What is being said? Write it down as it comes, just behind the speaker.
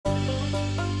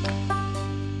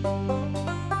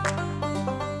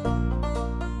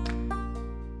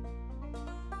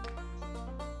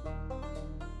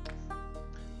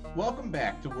Welcome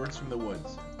back to Words from the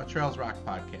Woods, a Trails Rock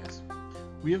podcast.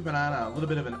 We have been on a little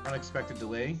bit of an unexpected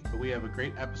delay, but we have a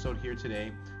great episode here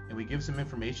today, and we give some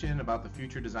information about the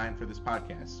future design for this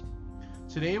podcast.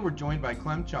 Today we're joined by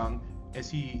Clem Chung,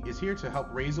 as he is here to help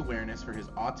raise awareness for his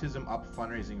Autism Up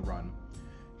fundraising run.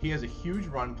 He has a huge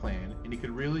run plan, and he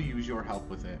could really use your help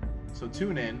with it. So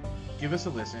tune in, give us a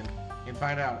listen, and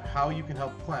find out how you can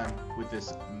help Clem with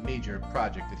this major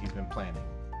project that he's been planning.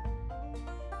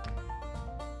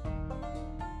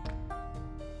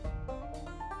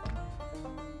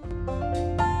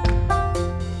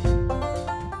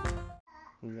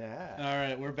 Yeah. All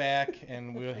right, we're back,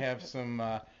 and we'll have some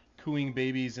cooing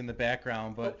babies in the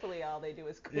background. But hopefully, all they do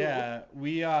is coo. Yeah,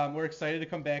 we're excited to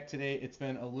come back today. It's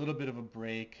been a little bit of a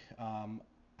break.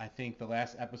 I think the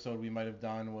last episode we might have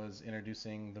done was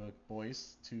introducing the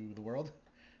boys to the world.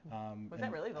 Was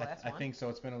that really the last one? I think so.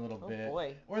 It's been a little bit. Oh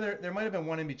boy. Or there might have been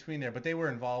one in between there, but they were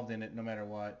involved in it no matter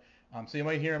what. So you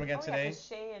might hear them again today. Yeah, because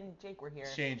Shay and Jake were here.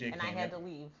 Shay and Jake and came, I had to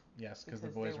leave. Yes, because the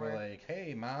boys were like,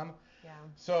 "Hey, Mom." Yeah.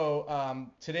 So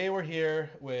today we're here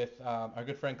with our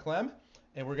good friend Clem,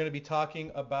 and we're going to be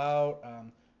talking about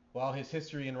his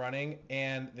history in running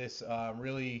and this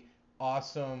really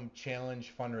awesome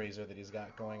challenge fundraiser that he's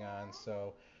got going on.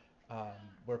 So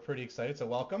we're pretty excited. So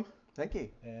welcome. Thank you.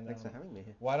 And thanks for having me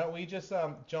here. Why don't we just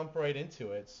jump right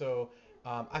into it? So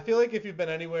I feel like if you've been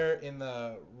anywhere in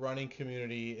the running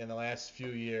community in the last few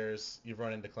years, you've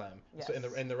run into Clem. Yes. So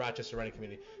in the Rochester running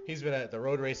community, he's been at the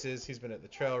road races, he's been at the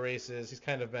trail races, he's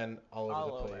kind of been all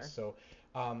over the place. So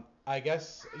I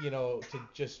guess to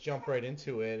just jump right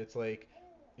into it, it's like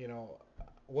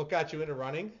what got you into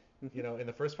running, in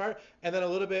the first part, and then a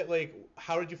little bit like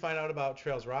how did you find out about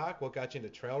Trails Rock? What got you into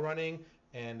trail running?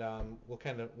 And we'll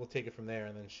take it from there,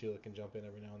 and then Sheila can jump in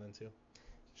every now and then too.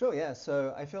 Sure, yeah.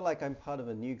 So I feel like I'm part of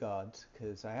a new guard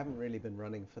because I haven't really been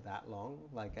running for that long.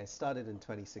 Like I started in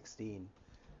 2016.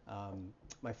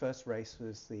 My first race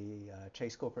was the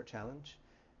Chase Corporate Challenge.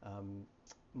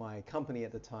 My company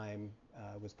at the time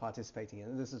was participating in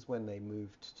it. This is when they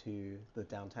moved to the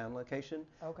downtown location.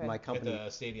 Okay. My company, at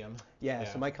the stadium. Yeah,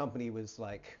 so my company was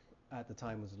like, at the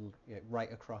time was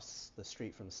right across the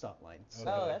street from the start line. So,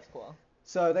 oh, that's cool.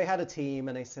 So they had a team,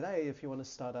 and they said, hey, if you want to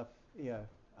start up,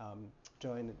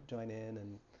 join in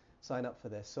and sign up for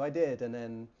this. So I did, and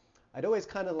then I'd always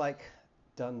kind of like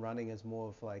done running as more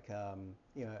of like,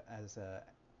 as a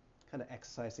kind of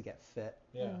exercise to get fit,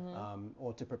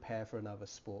 or to prepare for another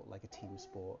sport, like a team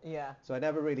sport. Yeah. So I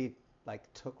never really like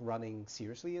took running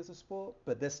seriously as a sport,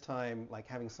 but this time, like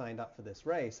having signed up for this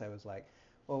race, I was like,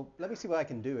 well, let me see what I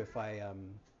can do if I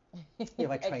train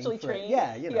actually for train. it.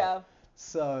 Yeah, Yeah.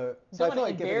 So don't I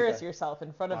want to embarrass yourself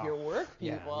in front of your work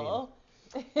people.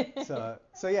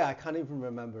 So yeah, I can't even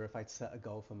remember if I'd set a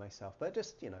goal for myself, but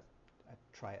just I'd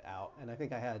try it out, and I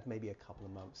think I had maybe a couple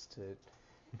of months to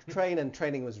train, and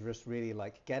training was just really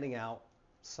like getting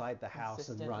outside the house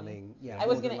and running. Yeah. I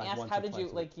was gonna ask, how did you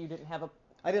you didn't have a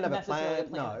I didn't have a plan.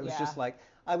 No, it was yeah. just like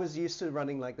I was used to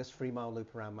running like this 3-mile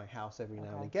loop around my house every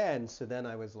now and again. So then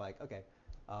I was like, okay,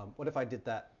 what if I did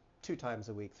that 2 times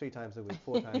a week, 3 times a week,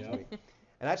 4 times a week?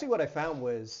 And actually what I found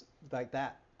was like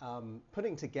that,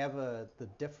 putting together the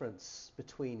difference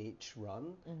between each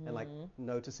run and like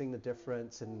noticing the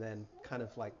difference and then kind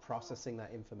of like processing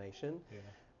that information. Yeah.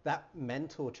 That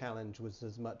mental challenge was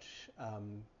as much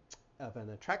of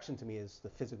an attraction to me as the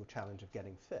physical challenge of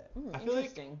getting fit. I feel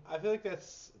like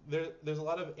that's there's a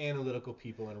lot of analytical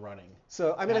people in running.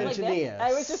 So I'm an engineer.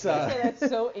 I was just gonna say that's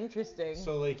so interesting.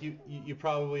 So like you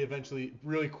probably eventually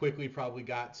really quickly probably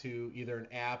got to either an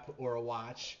app or a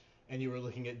watch, and you were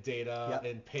looking at data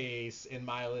and pace and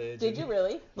mileage. Did you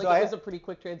really? Like so it was a pretty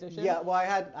quick transition? Yeah, well I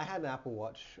had an Apple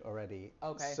Watch already.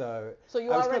 Okay. So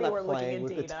you I was already kind of were looking at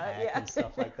with data, the tech and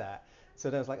stuff like that. So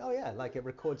then I was like, oh yeah, like it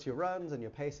records your runs and your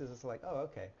paces. It's like, oh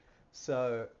okay.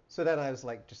 So then I was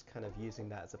like just kind of using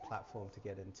that as a platform to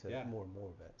get into more and more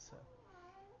of it. So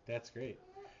that's great.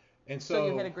 And so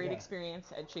you had a great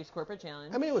experience at Chase Corporate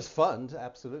Challenge. I mean, it was fun,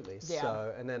 absolutely. Yeah.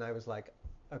 So and then I was like,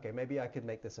 okay, maybe I could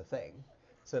make this a thing.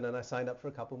 So then I signed up for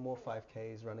a couple more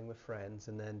 5Ks running with friends,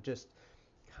 and then just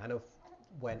kind of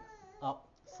went up.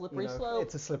 Slippery slope.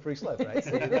 It's a slippery slope, right?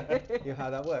 So you know how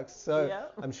that works. So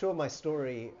I'm sure my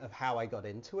story of how I got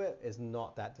into it is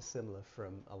not that dissimilar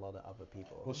from a lot of other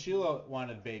people. Well, Sheila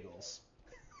wanted bagels.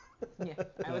 Yeah,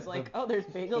 I was like, oh, there's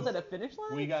bagels at a finish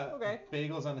line? We got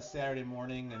bagels on a Saturday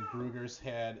morning, and Brugger's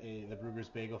had the Brugger's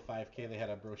Bagel 5K. They had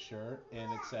a brochure,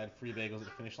 and it said free bagels at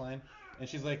the finish line. And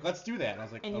she's like, let's do that. And I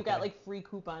was like, and you got like free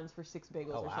coupons for 6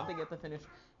 bagels or something at the finish.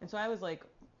 And so I was like,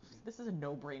 this is a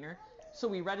no-brainer. So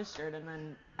we registered, and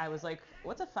then I was like,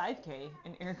 what's a 5K?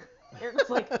 And Eric Eric's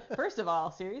like, first of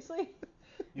all, seriously?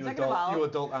 You Second of all,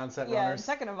 adult onset yeah, runners.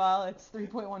 second of all, it's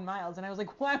 3.1 miles. And I was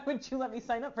like, why would you let me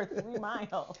sign up for 3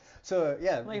 miles? So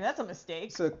yeah, I'm like, that's a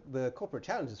mistake. so the corporate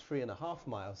challenge is 3.5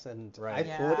 miles, and Right.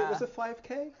 I thought it was Yeah. a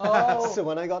 5K. Oh. So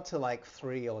when I got to like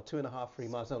 3 or 2.5, 3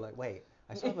 miles, I'm like, wait,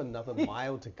 I still have another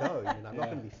mile to go. You know, I'm not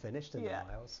going to be finished in Yeah. the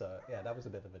mile. So yeah, that was a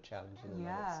bit of a challenge in and of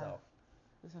Yeah. itself.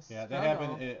 It's a Yeah, that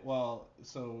struggle. happened.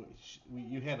 So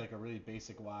you had like a really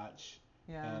basic watch,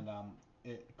 Yeah. and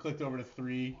it clicked over to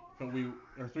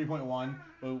 3.1,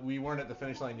 but we weren't at the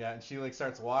finish line yet. And she like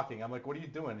starts walking. I'm like, what are you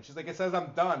doing? And she's like, it says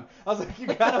I'm done. I was like, you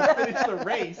gotta finish the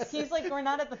race. He's like, we're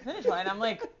not at the finish line. I'm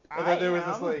like, And then there was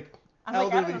this am. like I'm like, I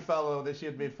don't elderly know. fellow that she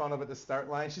had made fun of at the start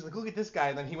line. She's like, look at this guy.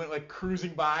 And then he went like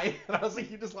cruising by, and I was like,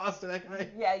 you just lost to that guy.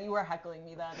 Yeah, you were heckling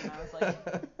me then, and I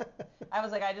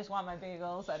was like, I just want my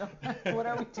bagels. I don't. What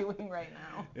are we doing right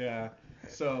now? Yeah.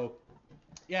 So,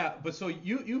 yeah, but so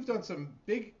you've done some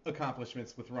big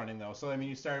accomplishments with running though. So I mean,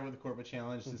 you started with the corporate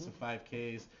challenge, did some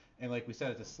 5Ks, and like we said,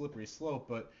 it's a slippery slope.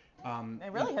 But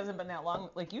It really hasn't been that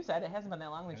long. Like you said, it hasn't been that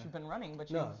long that you've been running,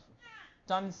 but you've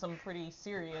done some pretty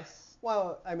serious.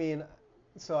 Well, I mean,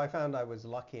 so I found I was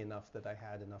lucky enough that I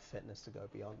had enough fitness to go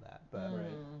beyond that. But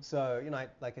so you know,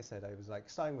 like I said, I was like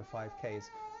starting with 5Ks.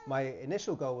 My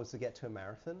initial goal was to get to a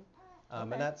marathon,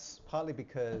 and that's partly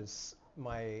because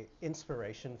my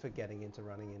inspiration for getting into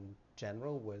running in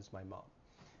general was my mom.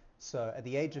 So at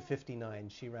the age of 59,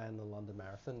 she ran the London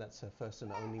Marathon. That's her first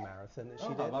and only marathon that she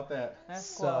did. How about that?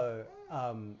 That's cool. So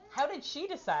How did she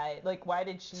decide? Like, why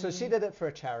did she? so she did it for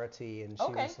a charity, and she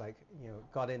Okay. was like, you know,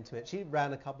 got into it. She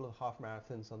ran a couple of half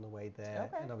marathons on the way there,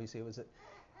 Okay. and obviously it was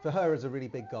for her it was a really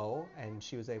big goal, and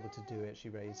she was able to do it. She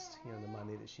raised, you know, the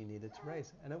money that she needed to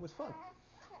raise, and it was fun.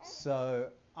 So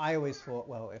I always thought,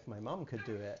 well, if my mom could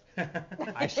do it,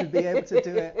 I should be able to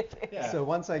do it. Yeah. So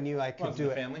once I knew I could Runs in do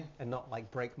the it family. and not like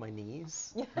break my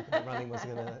knees, that running was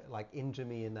gonna like injure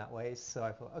me in that way. So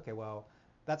I thought, okay, well,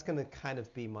 that's gonna kind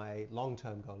of be my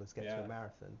long-term goal, is get to a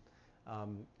marathon.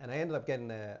 And I ended up getting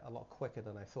there a lot quicker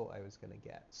than I thought I was going to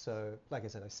get. So, like I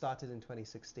said, I started in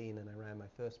 2016 and I ran my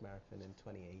first marathon in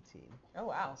 2018. Oh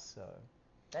wow, So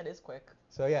that is quick.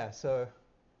 so yeah, so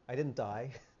I didn't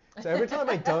die. So every time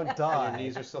I don't die, Your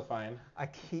knees are still fine. I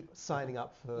keep signing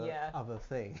up for other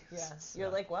things. Yeah, So, you're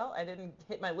like, well, I didn't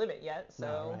hit my limit yet, so.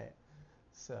 no, right.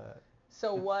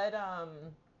 So what?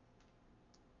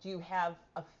 Do you have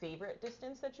a favorite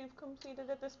distance that you've completed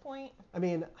at this point? I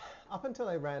mean, up until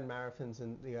I ran marathons,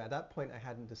 and you know, at that point I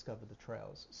hadn't discovered the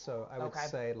trails. So I would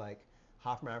say like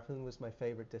half marathon was my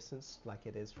favorite distance, like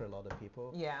it is for a lot of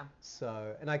people. Yeah.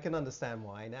 So, and I can understand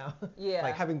why now. Yeah.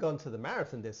 Like having gone to the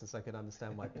marathon distance, I can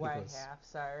understand why people's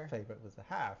halves are. favorite was the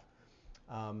half.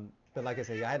 But like I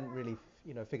say, I hadn't really,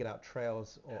 you know, figured out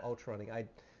trails or ultra running.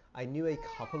 I knew a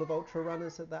couple of ultra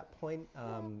runners at that point.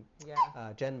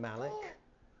 Jen Malik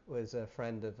was a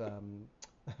friend of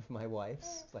my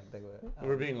wife's. Like they were.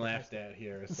 We're being laughed at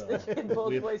here, so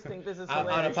Both boys think this is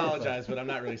hilarious. I'd apologize, but I'm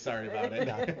not really sorry about it.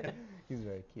 No, he's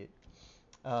very cute.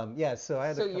 Yeah, so I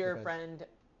had. So a couple your of friend,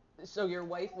 so your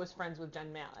wife was friends with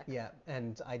Jen Malik. Yeah,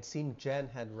 and I'd seen Jen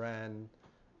had ran,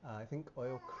 I think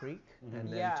Oil Creek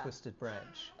and then Twisted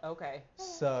Branch. Okay.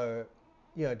 So,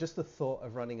 you know, just the thought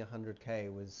of running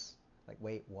 100K was like,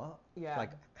 wait, what? Yeah.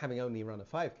 Like having only run a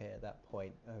 5K at that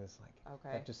point, I was like,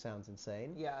 Okay. that just sounds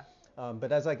insane. Yeah.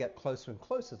 But as I get closer and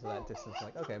closer to that distance,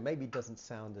 like, okay, maybe it doesn't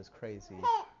sound as crazy.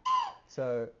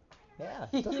 So, yeah.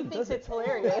 He thinks it's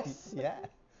hilarious. Yeah.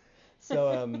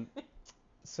 So,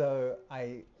 so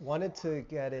I wanted to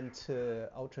get into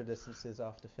ultra distances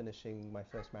after finishing my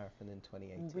first marathon in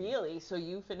 2018. Really? So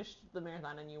you finished the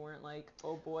marathon and you weren't like,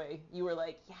 oh boy. You were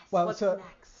like, yes, Well, what's so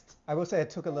next? I will say I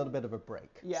took a little bit of a break.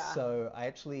 Yeah. So I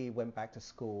actually went back to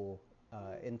school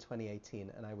in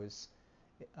 2018, and I was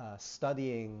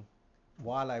studying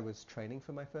while I was training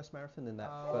for my first marathon in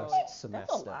that first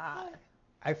semester. That's a lot.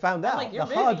 I found out like, the you're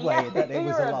hard busy, way yeah. that it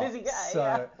was You're a a lot. busy guy,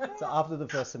 so, yeah. so after the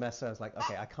first semester, I was like,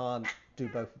 okay, I can't do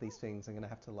both of these things. I'm gonna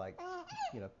have to like,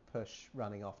 you know, push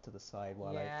running off to the side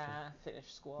while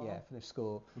finish school. finish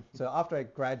school. So after I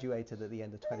graduated at the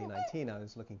end of 2019, I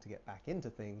was looking to get back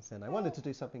into things, and I wanted to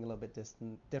do something a little bit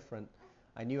different.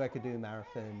 I knew I could do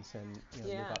marathons and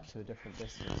move up to a different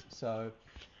distance. So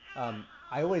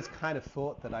I always kind of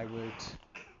thought that I would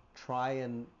try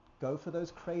and go for those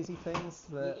crazy things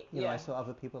that you know I saw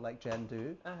other people like Jen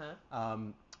do.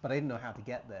 But I didn't know how to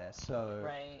get there. So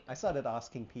I started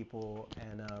asking people,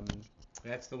 and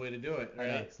That's the way to do it, right?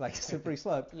 it's like a slippery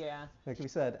slope. Yeah. Like we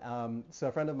said. So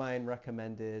a friend of mine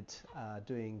recommended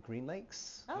doing Green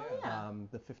Lakes. Oh, yeah.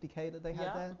 The 50K that they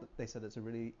had there. They said it's a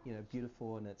really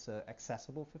beautiful and it's a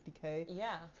accessible 50K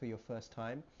Yeah. for your first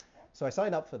time. So I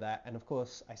signed up for that, and of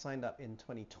course I signed up in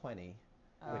 2020,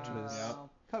 which was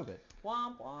COVID.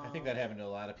 Womp womp. I think that happened to a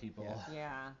lot of people.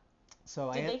 Yeah.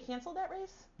 So Did they cancel that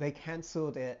race? They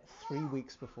cancelled it 3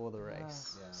 weeks before the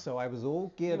race. Yeah. So I was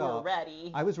all geared You were up.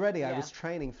 ready. I was ready. Yeah. I was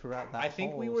training throughout that I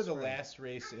think we whole were the spring. last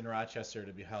race in Rochester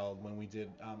to be held when we did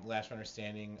Last Runner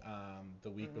Standing the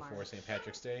week before St.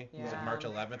 Patrick's Day. It was like Yeah. March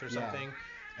 11th or something.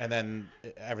 And then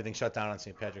everything shut down on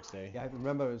St. Patrick's Day. Yeah, I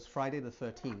remember it was Friday the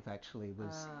 13th actually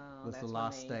was the that's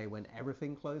last funny. day when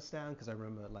everything closed down, because I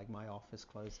remember like my office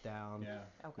closed down. Yeah.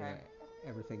 Okay. You know,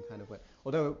 everything kind of went.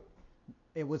 Although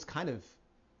it was kind of,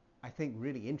 I think,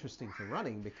 really interesting for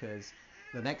running, because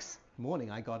the next morning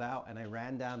I got out and I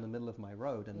ran down the middle of my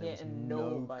road and there was no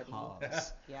nobody.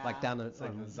 cars. Yeah. Like down It's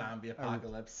like the zombie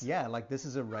apocalypse. yeah, like this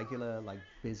is a regular like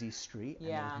busy street and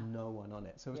there Yeah. was no one on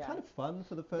it. So it was Yeah. kind of fun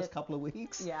for the first couple of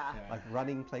weeks. Yeah. Like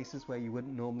running places where you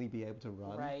wouldn't normally be able to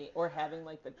run. Right. Or having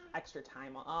like the extra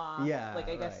time off. Yeah, Like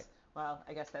I guess. right. Well,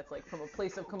 I guess that's like from a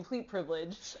place of complete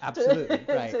privilege. Absolutely,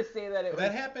 to, right. to say that it Well, was.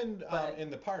 that happened but- in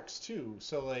the parks too.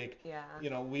 So like, Yeah. you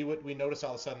know, we noticed all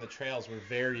of a sudden the trails were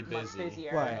very busy. Much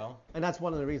busier. Right. You know? And that's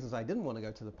one of the reasons I didn't want to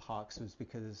go to the parks, was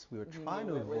because we were You trying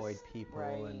knew to it was- avoid people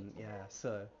right. and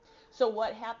so So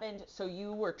what happened? So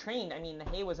you were trained. I mean, the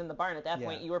hay was in the barn at that Yeah.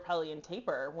 point. You were probably in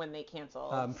taper when they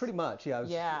canceled. pretty much, yeah.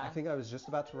 Yeah. I think I was just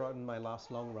about to run my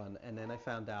last long run, and then I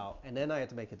found out, and then I had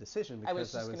to make a decision, I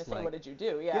was because just going to say, like, what did you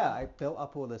do? Yeah. yeah, I built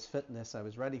up all this fitness. I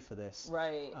was ready for this.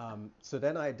 Right. So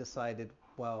then I decided,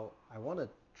 well, I want to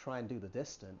try and do the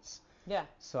distance. Yeah.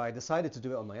 So I decided to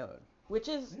do it on my own. Which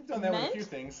is You've done that meant, with a few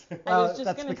things. I was just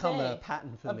that's gonna become say, a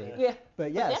pattern for me. Yeah.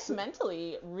 But yeah, that's so-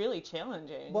 mentally really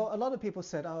challenging. Well, a lot of people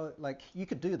said, oh, like you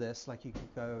could do this, like you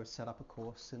could go set up a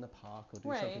course in the park or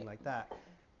do something Right. like that.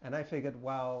 And I figured,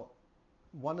 well,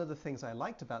 one of the things I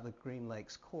liked about the Green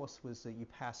Lakes course was that you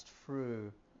passed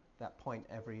through that point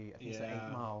every, I think it's an Yeah.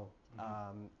 8-mile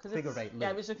 'Cause figure it's- eight loop. Yeah,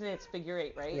 I was just going to say it's figure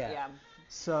eight, right? Yeah.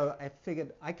 So I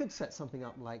figured I could set something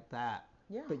up like that,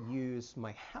 Yeah. but use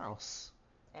my house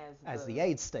as the the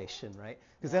aid station, right?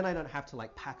 Because then I don't have to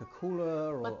like pack a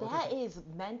cooler or. But that is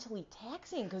mentally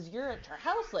taxing because you're at your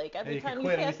house like every you can time you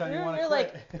quit pass anytime you through, wanna you're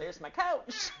quit. like, there's my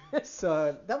couch.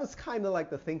 So that was kind of like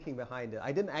the thinking behind it.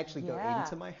 I didn't actually go Yeah.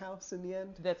 into my house in the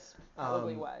end. That's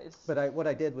probably Um, wise. But what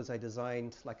I did was I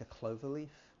designed like a clover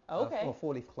leaf. Okay. Or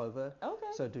 4-leaf clover. Okay.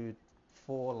 So do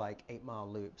 4 like 8-mile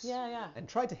loops. Yeah, yeah. And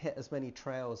tried to hit as many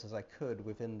trails as I could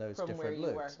within those From where different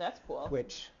you were. loops. That's cool.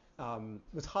 Which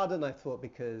was harder than I thought,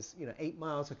 because 8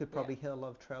 miles I could probably hit a lot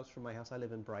of trails from my house. I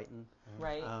live in Brighton.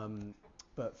 Right.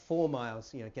 But 4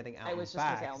 miles, getting out I and was just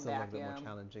gonna say back out is and a back, little bit more yeah.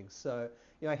 challenging. So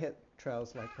I hit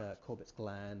trails like Corbett's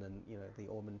Glen and the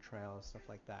Ormond Trail, stuff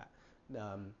like that.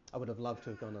 I would have loved to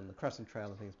have gone on the Crescent Trail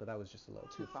and things, but that was just a little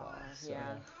too far.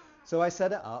 Yeah. So I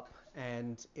set it up,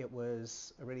 and it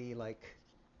was a really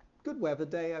good weather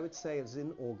day, I would say. It was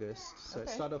in August, so it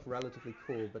Okay. started off relatively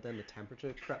cool, but then the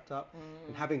temperature crept up.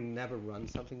 And having never run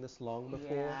something this long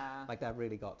before, Yeah. that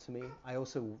really got to me. I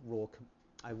also wore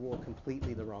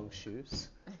completely the wrong shoes.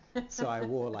 So I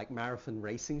wore marathon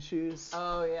racing shoes.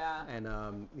 Oh yeah. And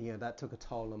that took a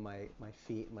toll on my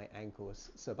feet and my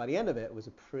ankles. So by the end of it, it was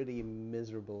a pretty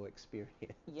miserable experience.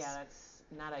 Yeah, that's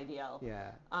not ideal. Yeah.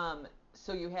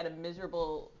 So you had a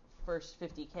miserable first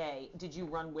 50K. Did you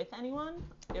run with anyone?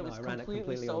 It No, was I ran it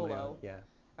completely on my solo. own. Yeah.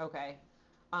 Okay.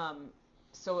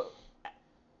 So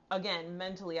again,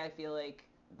 mentally, I feel like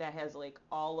that has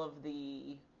all of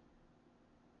the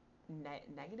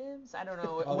negatives. I don't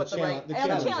know All what the the right the and the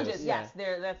challenges, challenges. yeah.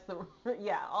 Yes, that's the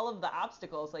all of the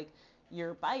obstacles. Like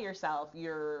you're by yourself.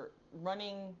 You're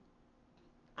running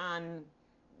on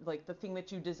the thing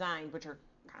that you designed, which are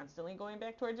constantly going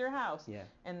back towards your house. Yeah.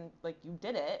 And you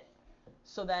did it.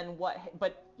 So then what?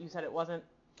 But you said it wasn't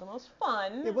the most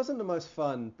fun. It wasn't the most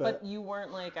fun, But you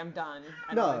weren't like, I'm done.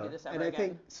 I don't no, want to do this ever and I again.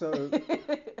 think so.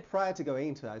 Prior to going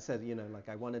into it, I said,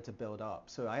 I wanted to build up.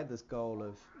 So I had this goal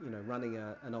of, running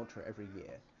an ultra every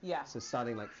year. Yeah. So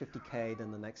starting 50K,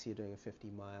 then the next year doing a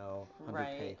 50-mile, 100K,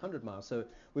 Right. 100 miles. So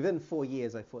within 4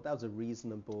 years, I thought that was a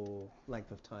reasonable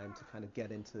length of time to kind of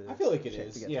get into. I feel like it shape to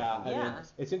is. get to Yeah. 100. I mean, Yeah.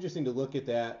 it's interesting to look at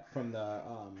that from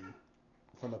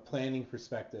a planning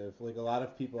perspective. Like a lot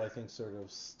of people, I think, sort of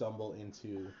stumble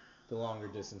into the longer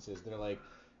distances. They're like,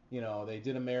 they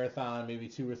did a marathon, maybe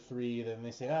 2 or 3, then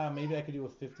they say, maybe I could do a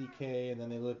 50K, and then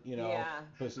they look, Yeah.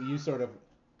 But so you sort of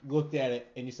looked at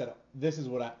it and you said, this is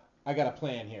what I got a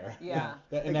plan here. Yeah.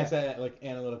 And that's that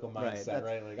analytical Right, mindset, that's-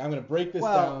 right? Like I'm going to break this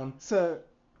Well, down. so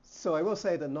I will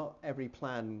say that not every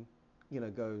plan,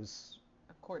 goes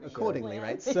accordingly,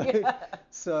 right? So,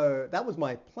 so that was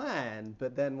my plan.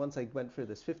 But then once I went through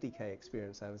this 50K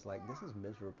experience, I was like, this is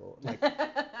miserable. Like,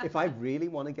 if I really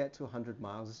want to get to 100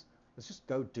 miles, let's just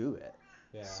go do it.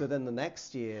 Yeah. So then the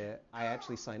next year, I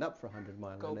actually signed up for 100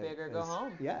 mile. Go big or go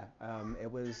home. Yeah,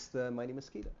 it was the Mighty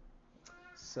Mosquito.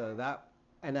 So that,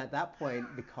 and at that point,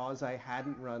 because I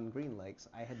hadn't run Green Lakes,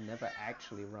 I had never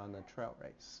actually run a trail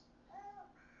race.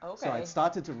 Okay. So I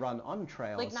started to run on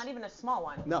trails. Like not even a small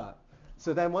one. No.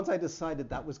 So then once I decided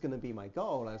that was going to be my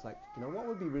goal, I was like, you know what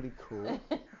would be really cool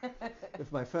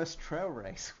if my first trail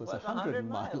race was 100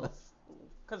 miles.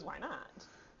 Because why not?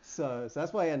 So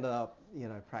that's what I ended up,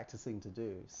 practicing to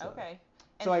do. So. Okay.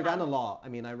 So I ran a lot. I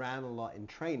mean, I ran a lot in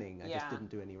training. I just didn't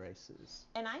do any races.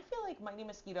 And I feel like Mighty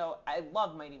Mosquito, I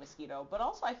love Mighty Mosquito, but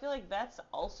also I feel like that's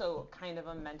also kind of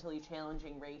a mentally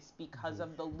challenging race because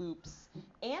of the loops.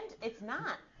 And it's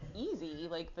not easy.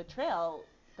 Like the trail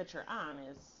that you're on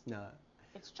is,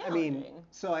 it's challenging. I mean,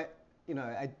 so I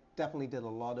definitely did a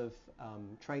lot of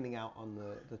training out on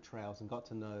the trails and got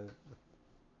to know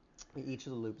each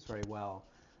of the loops very well.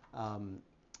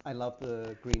 I love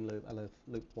the green loop. I love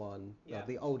loop 1.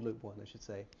 The old loop 1, I should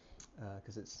say,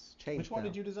 because it's changed. Which one now.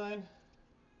 did you design?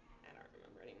 I don't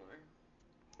remember anymore.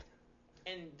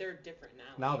 And they're different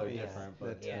now. Now they're different,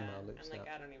 but I'm like,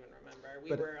 I don't even remember. We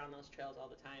were on those trails all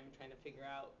the time trying to figure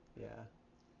out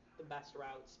the best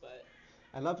routes, but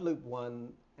I love loop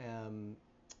 1.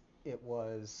 It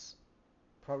was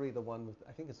probably the one with,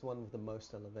 I think it's the one with the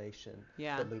most elevation.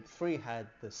 Yeah. But loop 3 had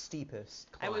the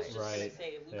steepest climb. I was just going to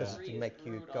say, loop 3 to is make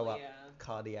brutal, you go up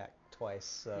cardiac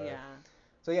twice.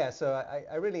 Yeah. So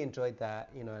I really enjoyed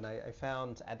that, and I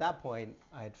found, at that point,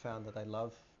 I had found that I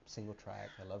love single track.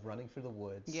 I love running through the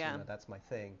woods. Yeah. That's my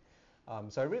thing.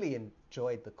 So I really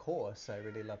enjoyed the course. I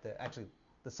really loved it. Actually,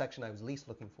 the section I was least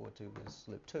looking forward to was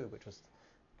loop 2, which was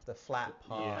the flat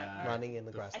part, running in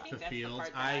the grass. I think the that's fields.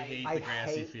 The part I hate the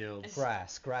grassy fields.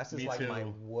 Grass is like too. my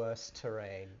worst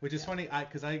terrain. Which is funny,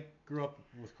 because I grew up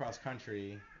with cross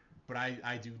country, but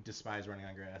I do despise running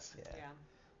on grass. Yeah.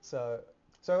 So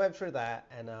I went through that,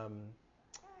 and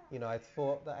I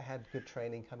thought that I had good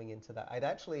training coming into that. I'd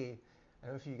actually, I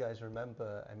don't know if you guys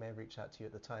remember, I may have reached out to you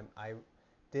at the time. I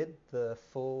did the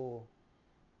full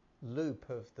loop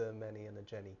of the Many and the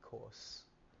Jenny course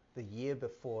the year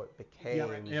before it became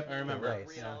I remember. the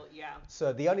race. Yeah.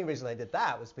 So the only reason I did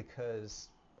that was because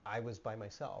I was by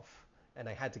myself and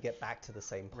I had to get back to the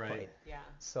same point. Right. Yeah.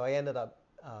 So I ended up,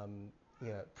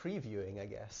 previewing, I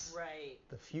guess,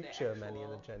 the future Many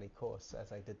and the Jenny course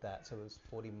as I did that. So it was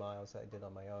 40 miles that I did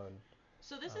on my own.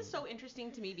 So this is so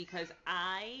interesting to me because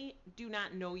I do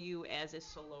not know you as a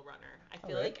solo runner. I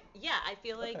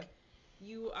feel like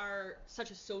you are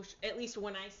such a social, at least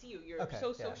when I see you, you're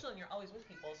so social and you're always with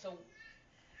people. So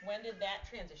when did that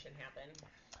transition happen?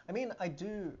 I mean, I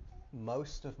do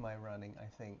most of my running, I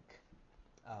think,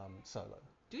 solo.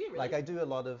 Do you really? Like I do a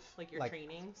lot of... Like your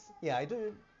trainings? Yeah, I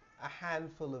do a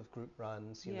handful of group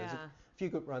runs. There's a few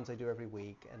group runs I do every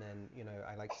week, and then,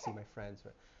 I like to see my friends.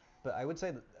 But I would say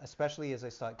that especially as I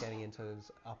start getting into those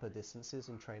upper distances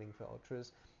and training for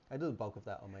ultras, I do the bulk of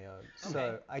that on my own. Okay.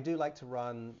 So I do like to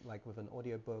run like with an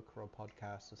audiobook or a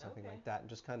podcast or something like that and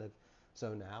just kind of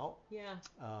zone out. Yeah.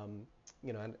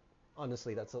 And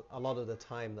honestly, that's a lot of the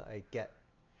time that I get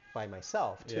by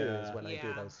myself too is when I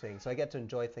do those things. So I get to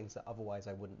enjoy things that otherwise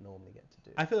I wouldn't normally get to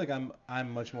do. I feel like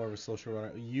I'm much more of a social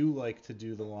runner. You like to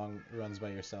do the long runs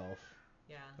by yourself.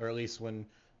 Yeah. Or at least when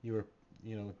you were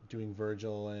doing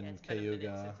Virgil and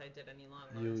Cayuga, since I did any long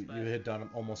runs, you had done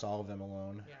almost all of them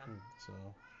alone. Yeah. So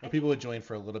or people would join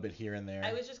for a little bit here and there.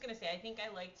 I was just gonna say I think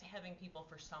I liked having people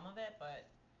for some of it, but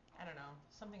I don't know,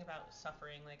 something about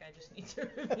suffering. Like I just need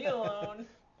to be alone.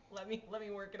 Let me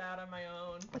work it out on my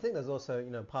own. I think there's also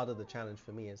part of the challenge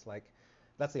for me is like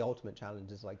that's the ultimate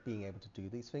challenge is like being able to do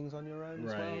these things on your own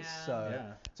as well.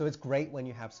 Yeah. So it's great when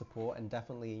you have support, and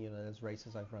definitely there's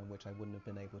races I've run which I wouldn't have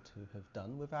been able to have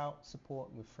done without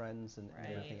support with friends and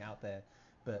everything out there.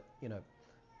 But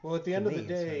well, at the end of the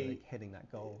day, like hitting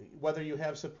that goal, whether you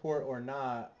have support or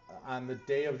not, on the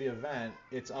day of the event,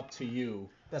 it's up to you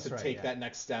to take that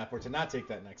next step or to not take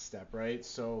that next step, right?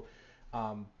 So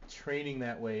training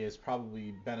that way is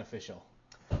probably beneficial.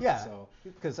 Yeah,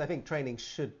 because I think training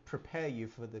should prepare you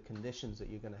for the conditions that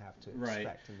you're going to have to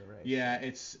expect in the race. Yeah,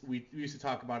 we used to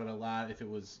talk about it a lot. If it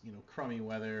was crummy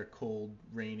weather, cold,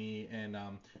 rainy, and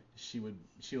she'll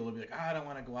be like, I don't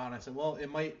want to go out. And I said, well, it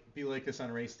might be like this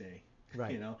on race day,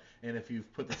 right? And if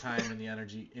you've put the time and the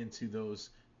energy into those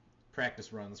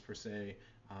practice runs per se,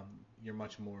 you're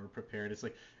much more prepared.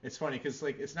 It's funny because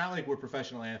it's not like we're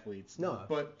professional athletes. No.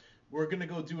 But we're gonna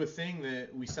go do a thing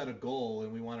that we set a goal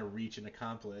and we want to reach and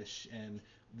accomplish, and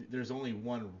there's only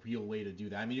one real way to do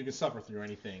that. I mean, you can suffer through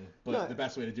anything, but the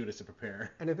best way to do it is to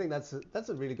prepare. And I think that's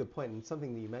a really good point, and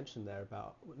something that you mentioned there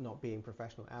about not being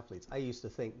professional athletes. I used to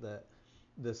think that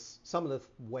some of the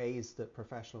ways that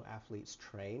professional athletes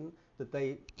train, that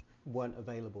they weren't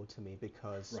available to me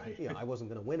because I wasn't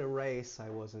going to win a race, I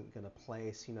wasn't going to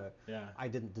place, I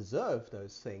didn't deserve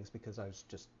those things because I was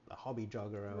just a hobby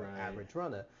jogger or an average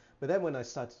runner. But then when I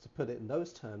started to put it in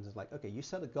those terms, it's like, okay, you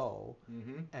set a goal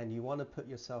and you want to put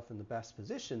yourself in the best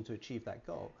position to achieve that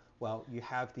goal. Well, you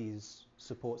have these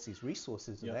supports, these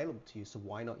resources available to you, so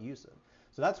why not use them?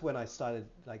 So that's when I started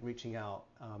reaching out,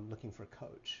 looking for a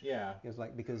coach. Yeah. It was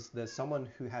because there's someone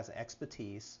who has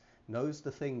expertise, knows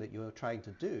the thing that you're trying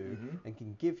to do, and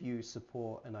can give you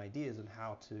support and ideas on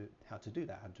how to do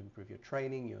that, how to improve your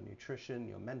training, your nutrition,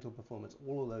 your mental performance,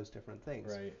 all of those different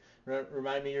things. Right.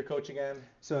 Remind me your coach again.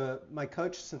 So my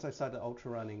coach, since I started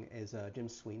ultra running, is Jim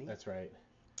Sweeney. That's right.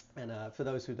 And for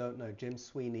those who don't know, Jim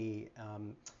Sweeney,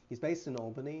 he's based in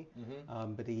Albany,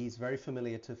 but he's very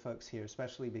familiar to folks here,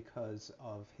 especially because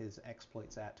of his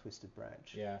exploits at Twisted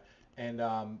Branch. Yeah, and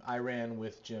I ran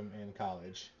with Jim in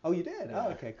college. Oh, you did? Yeah.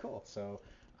 Oh, okay, cool. So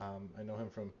I know him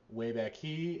from way back.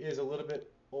 He is a little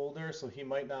bit older, so he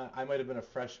might not. I might have been a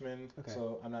freshman,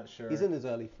 so I'm not sure. He's in his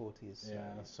early 40s. Yeah.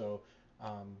 So,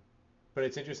 but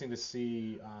it's interesting to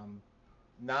see.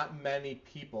 Not many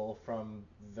people from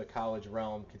the college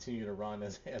realm continue to run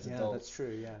as adults. Yeah, that's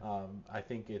true. Yeah. I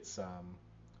think it's. I've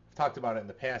talked about it in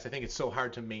the past. I think it's so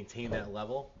hard to maintain that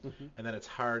level, and then it's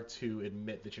hard to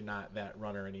admit that you're not that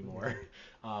runner anymore.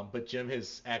 But Jim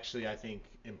has actually, I think,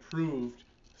 improved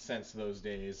since those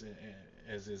days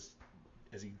as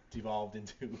he devolved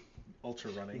into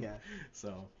ultra running. Yeah.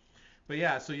 So. But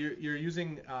yeah, so you're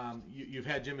using you've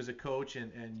had Jim as a coach,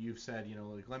 and you've said,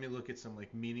 let me look at some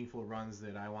meaningful runs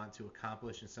that I want to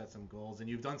accomplish and set some goals, and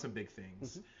you've done some big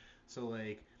things. So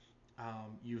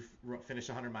you've finished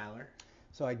a 100-miler.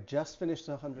 So I just finished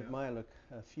a 100-miler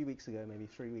a few weeks ago, maybe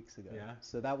 3 weeks ago. Yeah.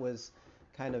 So that was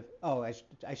kind of I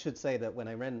should say that when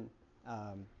I ran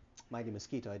Mighty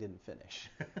Mosquito, I didn't finish.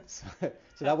 so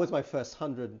that was my first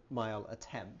 100-mile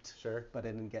attempt. Sure. But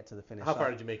I didn't get to the finish. How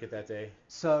far did you make it that day?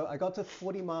 So I got to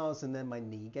 40 miles and then my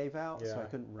knee gave out, so I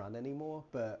couldn't run anymore.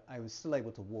 But I was still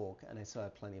able to walk, and I still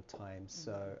had plenty of time.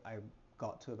 So I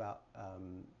got to about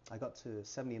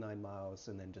 79 miles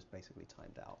and then just basically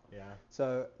timed out. Yeah.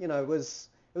 So it was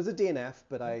a DNF,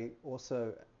 but I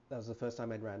also. That was the first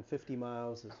time I'd ran 50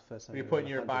 miles. It was the first time you're putting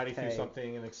your body through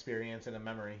something, an experience, and a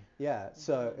memory. Yeah.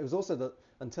 So it was also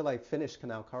until I finished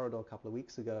Canal Corridor a couple of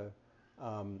weeks ago,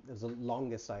 it was the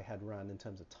longest I had run in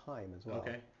terms of time as well.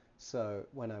 Okay. So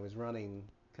when I was running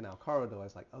Canal Corridor, I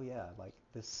was like, oh yeah,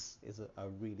 this is a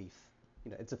really,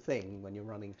 it's a thing when you're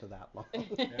running for that long.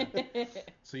 Yeah.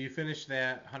 So you finished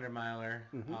that 100-miler.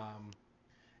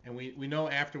 And we know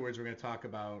afterwards we're going to talk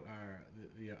about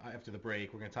after the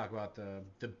break, we're going to talk about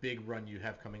the big run you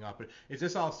have coming up. But is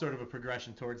this all sort of a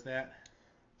progression towards that?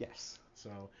 Yes.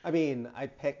 So I mean, I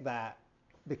picked that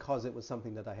because it was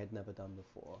something that I had never done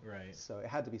before. Right. So it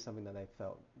had to be something that I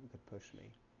felt could push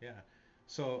me. Yeah.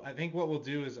 So I think what we'll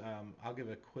do is I'll give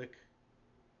a quick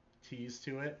tease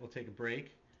to it. We'll take a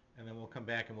break, and then we'll come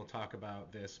back and we'll talk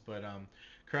about this. But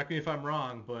correct me if I'm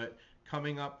wrong, but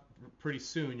coming up pretty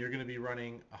soon, you're going to be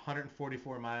running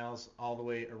 144 miles all the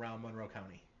way around Monroe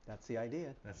County. That's the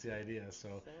idea. That's the idea.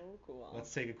 So cool.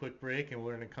 Let's take a quick break, and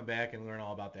we're going to come back and learn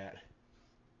all about that.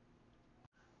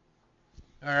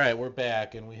 All right, we're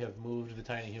back, and we have moved the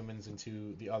tiny humans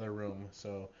into the other room,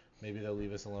 so maybe they'll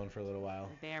leave us alone for a little while.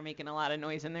 They are making a lot of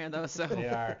noise in there, though, so they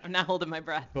are. I'm not holding my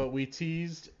breath. But we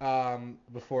teased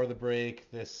before the break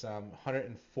this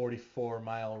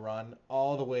 144-mile run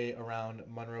all the way around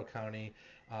Monroe County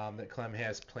that Clem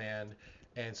has planned.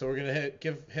 And so we're going to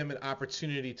give him an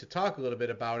opportunity to talk a little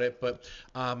bit about it. But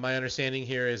my understanding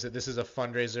here is that this is a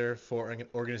fundraiser for an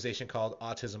organization called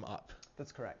Autism Up.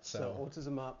 That's correct. So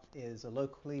Autism Up is a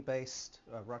locally based,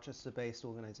 Rochester-based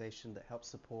organization that helps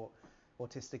support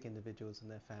autistic individuals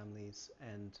and their families.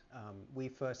 And we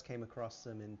first came across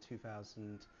them in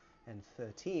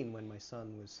 2013 when my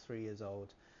son was 3 years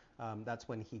old. That's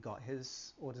when he got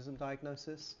his autism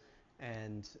diagnosis.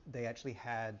 And they actually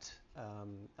had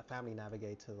a family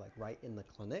navigator right in the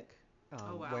clinic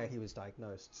where he was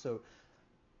diagnosed. So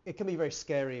it can be very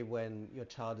scary when your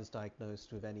child is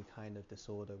diagnosed with any kind of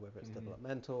disorder, whether it's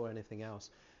developmental or anything else.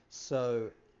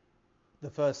 So the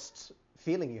first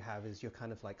feeling you have is you're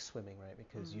kind of like swimming, right?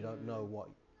 Because you don't know what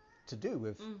to do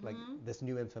with like this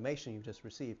new information you've just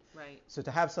received. Right. So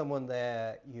to have someone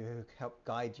there, you help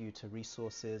guide you to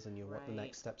resources and what the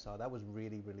next steps are, that was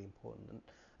really, really important.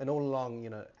 And all along,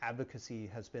 advocacy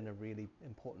has been a really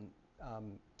important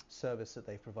service that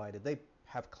they've provided. They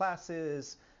have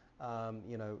classes,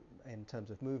 in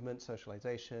terms of movement,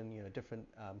 socialization, different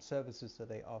services that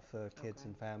they offer kids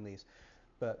and families.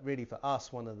 But really for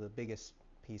us, one of the biggest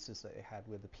pieces that they had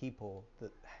were the people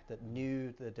that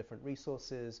knew the different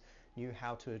resources, knew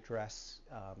how to address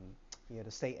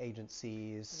the state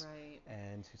agencies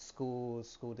and schools,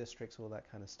 school districts, all that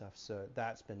kind of stuff. So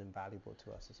that's been invaluable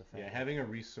to us as a family. Yeah, having a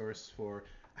resource for,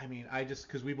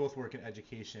 because we both work in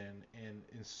education, and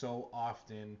so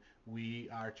often we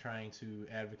are trying to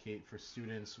advocate for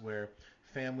students where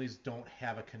families don't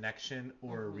have a connection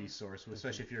or a resource,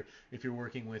 especially if you're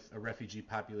working with a refugee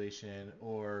population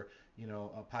or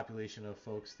a population of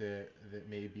folks that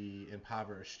may be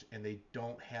impoverished and they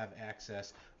don't have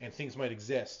access, and things might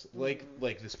exist like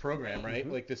this program, right?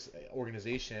 Like this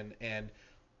organization, and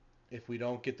if we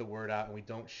don't get the word out and we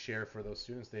don't share for those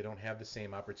students, they don't have the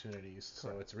same opportunities.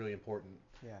 Correct. So it's really important.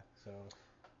 Yeah.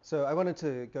 So I wanted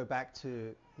to go back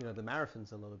to the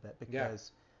marathons a little bit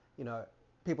because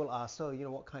people ask,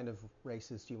 what kind of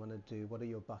races do you want to do? What are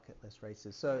your bucket list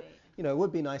races? So, it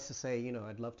would be nice to say,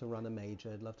 I'd love to run a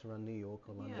major, I'd love to run New York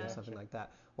or London or something like that.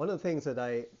 One of the things that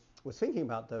I was thinking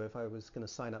about, though, if I was going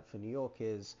to sign up for New York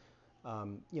is,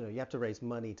 you have to raise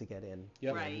money to get in.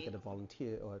 Yep. You get a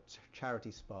volunteer or a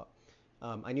charity spot.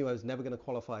 I knew I was never going to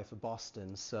qualify for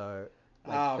Boston, so...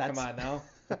 come on now.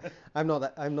 I'm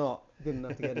not good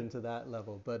enough to get into that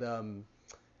level, but...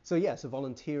 So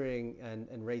volunteering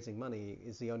and raising money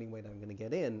is the only way that I'm going to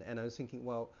get in. And I was thinking,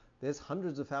 well, there's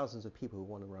hundreds of thousands of people who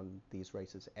want to run these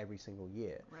races every single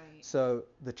year. Right. So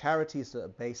the charities that are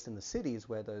based in the cities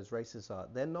where those races are,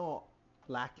 they're not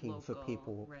lacking for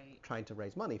people trying to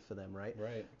raise money for them, right?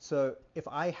 Right. So if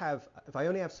I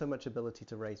only have so much ability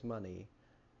to raise money,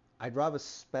 I'd rather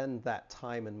spend that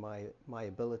time and my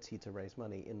ability to raise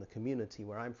money in the community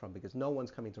where I'm from, because no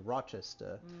one's coming to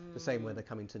Rochester the same way they're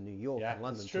coming to New York or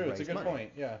London to raise money. It's a good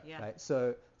point. Yeah. Right.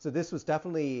 So this was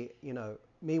definitely,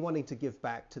 me wanting to give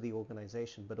back to the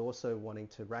organization, but also wanting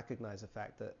to recognize the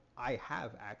fact that I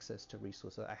have access to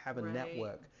resources. I have a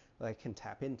network that I can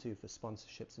tap into for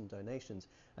sponsorships and donations.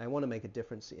 And I want to make a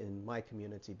difference in my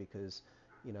community because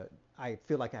I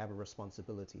feel like I have a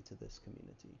responsibility to this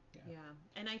community. Yeah.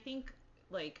 And I think,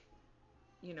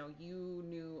 you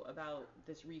knew about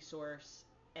this resource,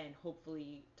 and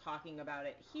hopefully talking about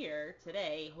it here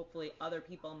today, hopefully other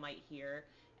people might hear,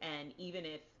 and even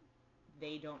if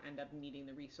they don't end up needing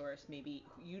the resource, maybe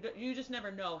you just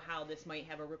never know how this might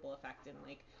have a ripple effect, and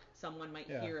someone might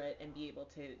hear it and be able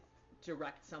to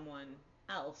direct someone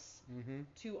else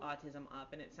to Autism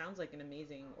Up. And it sounds like an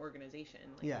amazing organization.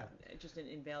 Just an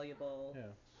invaluable. Yeah.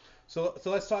 So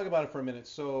let's talk about it for a minute.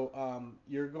 So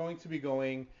you're going to be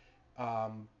going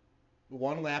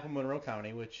one lap of Monroe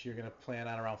County, which you're going to plan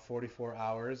on around 44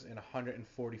 hours and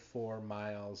 144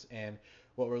 miles. And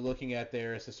what we're looking at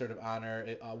there is to sort of honor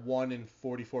 1 in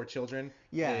 44 children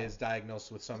is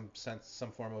diagnosed with some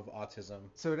form of autism.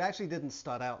 So it actually didn't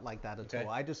start out like that at all.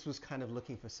 I just was kind of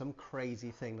looking for some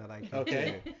crazy thing that I could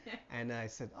do. And I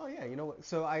said, oh yeah, you know what?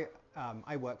 So I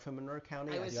work for Monroe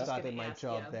County. I started my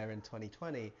job there in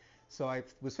 2020. So I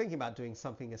was thinking about doing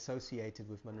something associated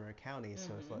with Monroe County.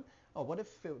 So I thought, oh, what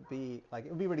if it would be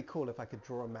really cool if I could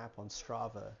draw a map on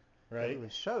Strava. Right. It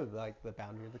would show the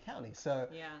boundary of the county. So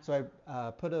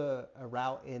I put a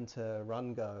route into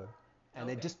RunGo, and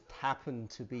it just happened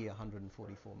to be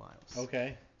 144 miles.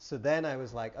 Okay. So then I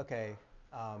was like, okay,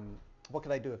 what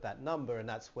could I do with that number? And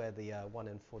that's where the 1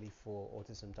 in 44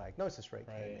 autism diagnosis rate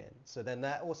came in. So then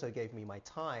that also gave me my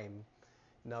time,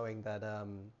 knowing that the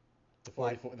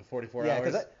 44 hours. Yeah,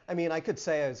 because I could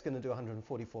say I was going to do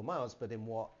 144 miles, but in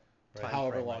what?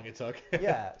 However long it took.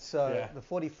 The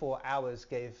 44 hours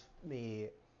gave me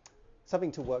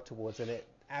something to work towards, and it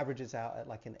averages out at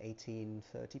like an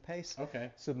 18:30 pace. Okay.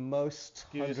 So most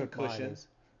 100 milers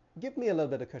give me a little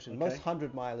bit of cushion. Most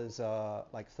 100 milers are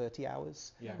like 30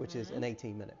 hours, which is an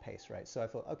 18-minute pace, right? So I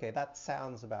thought, okay, that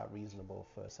sounds about reasonable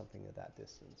for something at that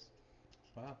distance.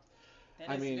 Wow.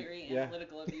 That is very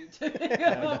analytical of you to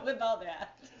come up with all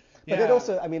that. But it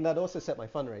also, that also set my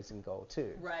fundraising goal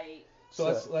too. Right.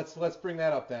 So let's bring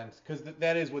that up then, because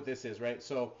that is what this is, right?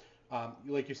 So,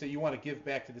 like you said, you want to give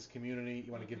back to this community.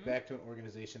 You want to give back to an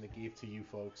organization that gave to you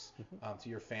folks, to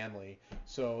your family.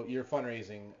 So you're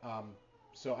fundraising.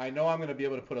 So I know I'm going to be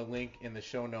able to put a link in the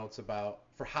show notes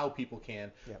for how people can.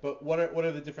 But what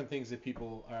are the different things that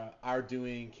people are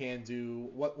doing, can do?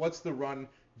 What's the run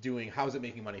doing? How is it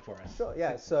making money for us? Sure.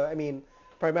 Yeah. So I mean,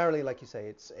 primarily, like you say,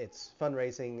 it's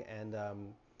fundraising, and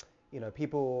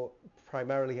people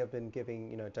primarily have been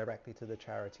giving directly to the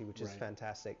charity, which is Right.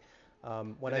 fantastic.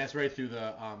 And that's right through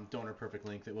the donor perfect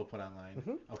link that we'll put online.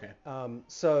 Mm-hmm. Okay.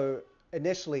 So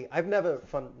initially, I've never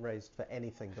fundraised for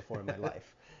anything before in my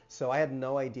life. So I had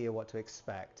no idea what to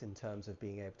expect in terms of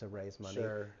being able to raise money.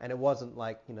 Sure. And it wasn't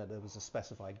like, there was a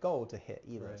specified goal to hit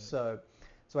either. Right. So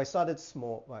I started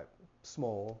small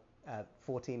at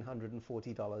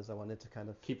 $1,440. I wanted to kind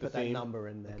of Keep put the that theme. number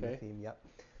in there, Okay. the theme, yep.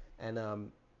 And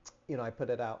I put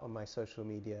it out on my social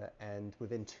media, and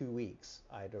within 2 weeks,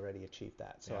 I'd already achieved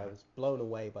that. So Yeah. I was blown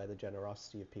away by the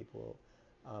generosity of people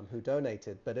who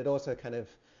donated. But it also kind of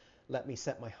let me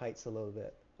set my sights a little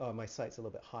bit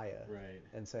higher. Right.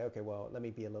 And say, okay, well, let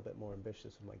me be a little bit more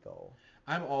ambitious with my goal.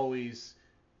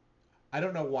 I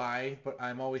don't know why, but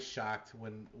I'm always shocked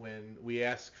when we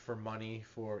ask for money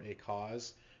for a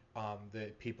cause,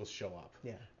 that people show up.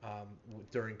 Yeah.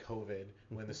 During COVID,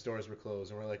 when the stores were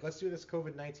closed, and we're like, let's do this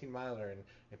COVID-19 miler,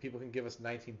 and people can give us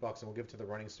 $19 and we'll give it to the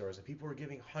running stores, and people were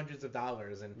giving hundreds of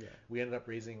dollars, and we ended up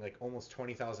raising like almost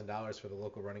 $20,000 for the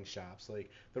local running shops. Like,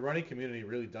 the running community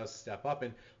really does step up,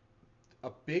 and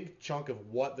a big chunk of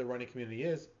what the running community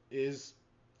is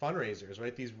fundraisers,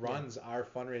 right? These runs are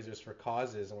fundraisers for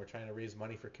causes, and we're trying to raise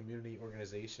money for community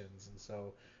organizations, and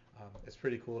so it's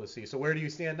pretty cool to see. So where do you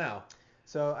stand now?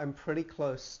 So I'm pretty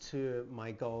close to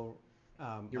my goal,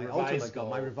 Your my revised ultimate goal,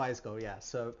 my goal. revised goal, yeah.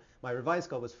 So my revised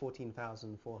goal was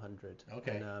 14,400.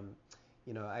 Okay. And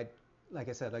like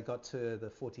I said, I got to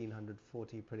the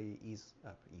 1,440 pretty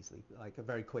easily, like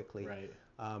very quickly. Right.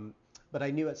 But I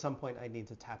knew at some point I need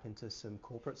to tap into some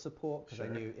corporate support, because I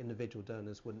Sure. knew individual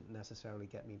donors wouldn't necessarily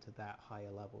get me to that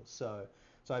higher level. So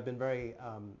I've been very,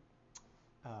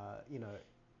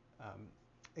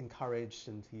 encouraged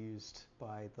and enthused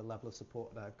by the level of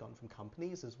support that I've gotten from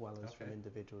companies as well as from Okay.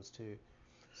 individuals too.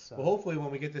 So, Well, hopefully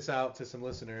when we get this out to some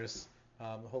listeners,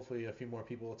 hopefully a few more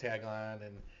people will tag on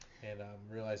and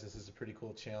realize this is a pretty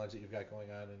cool challenge that you've got going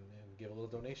on, and give a little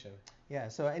donation. yeah,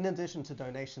 so in addition to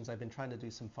donations, I've been trying to do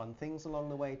some fun things along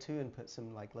the way too, and put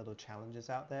some like little challenges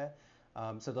out there.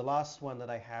 So the last one that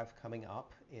I have coming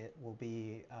up, it will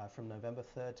be from November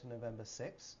 3rd to November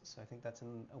 6th. So I think that's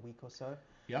in a week or so.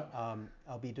 Yep.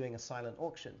 I'll be doing a silent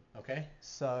auction. Okay.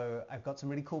 So I've got some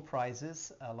really cool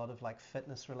prizes, a lot of like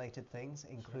fitness related things,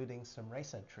 including some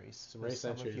race entries. Some race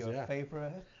entries, of your yeah.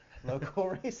 favorite local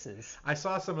races. I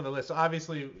saw some of the lists. So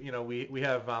obviously, we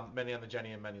have many on the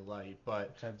Jenny and many light,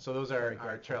 but so those are very our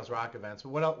grateful Trails for. Rock events. But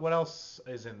what else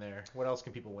is in there? What else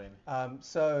can people win?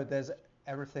 So there's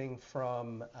everything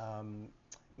from,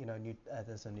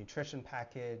 there's a nutrition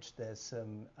package, there's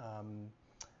some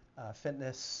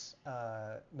fitness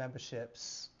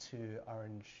memberships to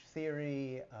Orange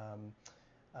Theory,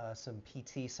 some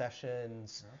PT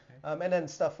sessions, Okay. and then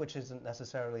stuff which isn't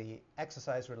necessarily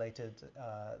exercise related.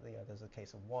 There's a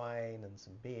case of wine and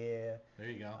some beer. There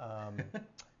you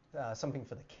go. Something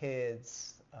for the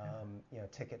kids.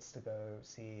 Tickets to go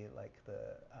see like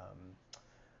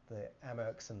the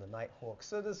Amerks and the Nighthawks.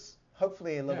 So there's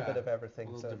hopefully a little bit of everything.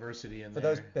 A little diversity in for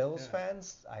there. those Bills Yeah.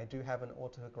 fans, I do have an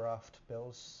autographed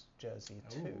Bills jersey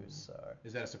too. Ooh. So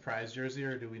Is that a surprise jersey,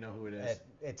 or do we know who it is?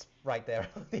 it's right there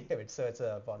on the image. So it's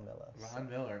a Von Miller. Ron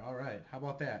Miller. All right. How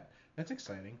about that? That's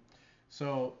exciting.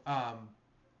 So,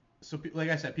 like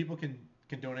I said, people can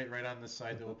donate right on the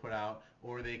site that we'll put out,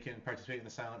 or they can participate in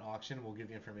the silent auction. We'll give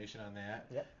the information on that.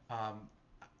 Yep.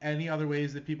 Any other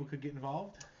ways that people could get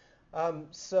involved?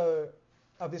 So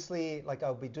obviously, like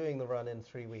I'll be doing the run in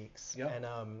 3 weeks, Yep. and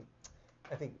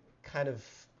I think kind of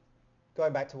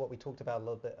going back to what we talked about a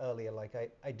little bit earlier, like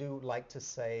I do like to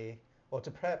say, or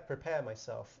to prepare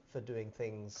myself for doing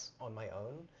things on my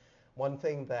own. One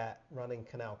thing that running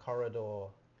Canal Corridor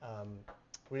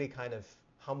really kind of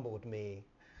humbled me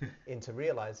into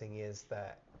realizing is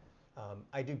that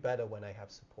I do better when I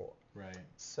have support. Right.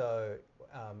 So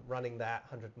running that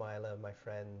 100-miler, my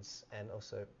friends, and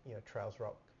also Trails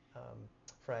Rock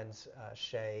friends,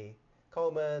 Shay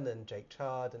Coleman and Jake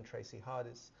Chard and Tracy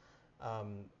Hardis,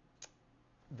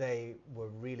 they were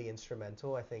really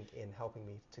instrumental, I think, in helping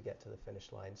me to get to the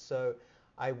finish line. So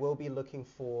I will be looking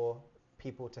for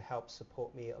people to help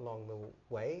support me along the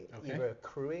way, Okay. either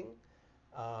crewing.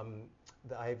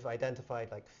 I've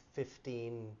identified like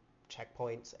 15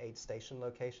 checkpoints, 8 station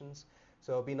locations.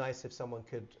 So it'd be nice if someone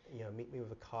could, meet me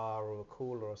with a car or a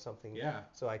cooler or something, Yeah.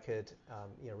 so I could,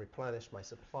 replenish my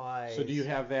supplies. So do you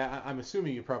have that? I'm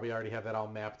assuming you probably already have that all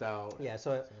mapped out. Yeah.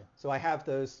 So I have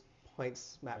those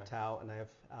points mapped out, and I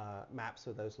have maps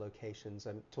of those locations.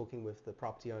 I'm talking with the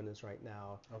property owners right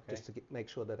now, Okay. just to make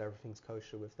sure that everything's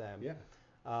kosher with them. Yeah.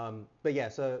 But yeah,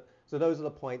 so those are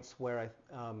the points where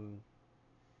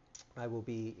I will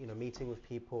be, meeting with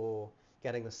people,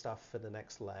 getting the stuff for the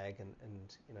next leg,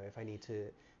 and if I need to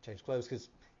change clothes, because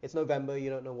it's November, you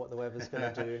don't know what the weather's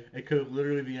going to do. It could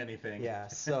literally be anything. Yeah,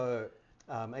 so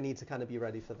I need to kind of be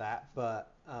ready for that.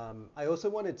 But I also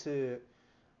wanted to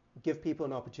give people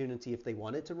an opportunity, if they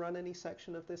wanted to run any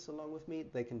section of this along with me,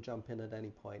 they can jump in at any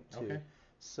point too. Okay.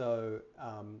 So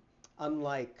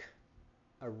unlike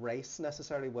a race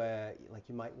necessarily, where like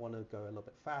you might want to go a little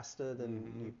bit faster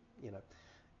than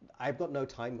I've got no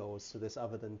time goals to this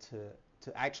other than to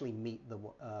actually meet the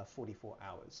 44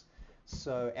 hours.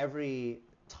 So every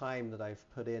time that I've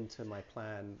put into my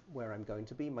plan where I'm going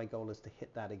to be, my goal is to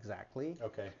hit that exactly.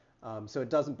 Okay. So it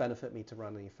doesn't benefit me to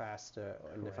run any faster,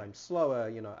 and if I'm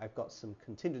slower, I've got some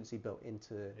contingency built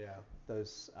into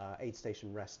those aid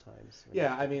station rest times.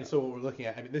 Yeah, I mean, so what we're looking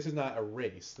at, I mean, this is not a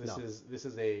race. This No.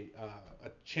 is a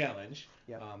challenge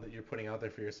Yep. that you're putting out there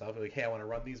for yourself. You're like, hey, I want to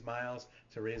run these miles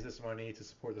to raise this money to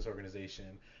support this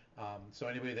organization. So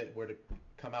anybody that were to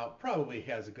come out probably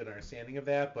has a good understanding of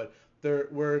that, but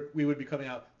we would be coming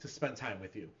out to spend time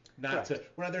with you. We're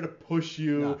not there to push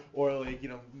you or like,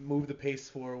 move the pace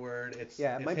forward.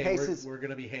 We're going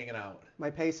to be hanging out. My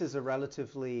paces are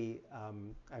relatively,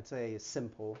 I'd say,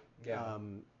 simple. Yeah.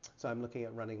 So I'm looking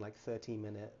at running like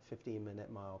 13-minute,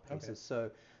 15-minute mile paces. Okay.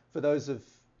 So for those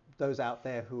out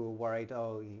there who are worried,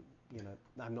 I'm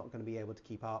not going to be able to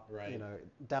keep up. Right.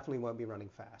 Definitely won't be running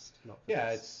fast.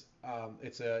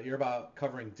 You're about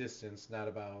covering distance, not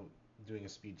about doing a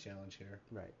speed challenge here.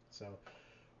 Right.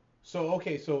 So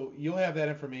okay, so you'll have that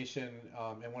information,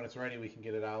 and when it's ready, we can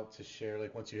get it out to share,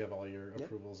 like once you have all your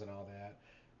approvals and all that.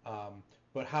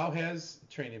 But how has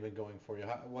training been going for you?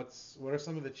 What are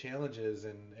some of the challenges,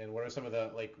 and what are some of the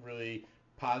like really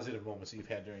positive moments that you've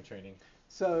had during training?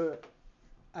 So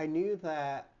I knew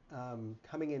that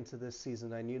coming into this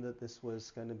season, I knew that this was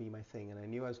going to be my thing, and I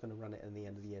knew I was going to run it in the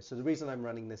end of the year. So the reason I'm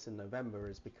running this in November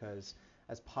is because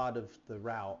as part of the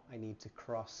route, I need to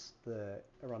cross the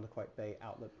Irondequoit Bay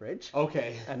Outlet Bridge.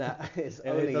 Okay. And that is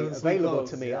only available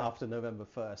to me after November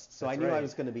 1st. So I knew I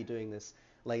was going to be doing this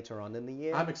later on in the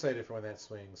year. I'm excited for when that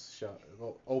swings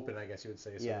open, I guess you would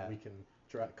say, so we can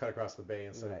cut across the bay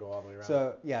instead of go all the way around.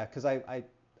 So yeah, because I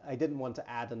didn't want to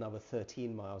add another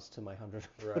 13 miles to my 100.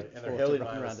 Right, and they're hilly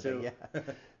miles too. Yeah.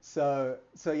 So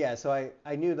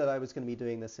I knew that I was going to be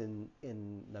doing this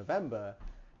in November.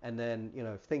 And then,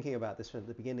 thinking about this from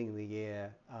the beginning of the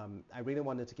year, I really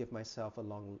wanted to give myself a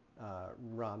long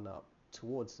run up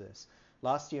towards this.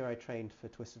 Last year I trained for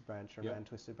Twisted Branch. I ran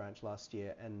Twisted Branch last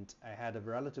year, and I had a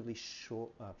relatively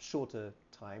shorter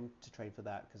time to train for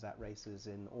that because that race is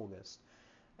in August.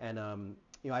 And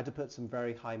I had to put some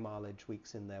very high mileage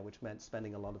weeks in there, which meant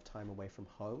spending a lot of time away from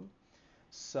home.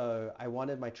 So I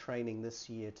wanted my training this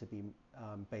year to be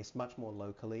based much more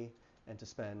locally, and to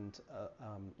spend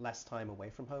less time away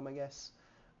from home, I guess.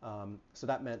 So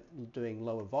that meant doing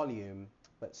lower volume,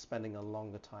 but spending a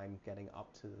longer time getting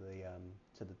up to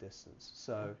the distance.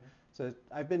 So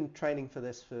I've been training for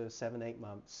this for 7-8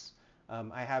 months.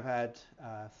 I have had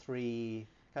 3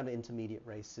 kind of intermediate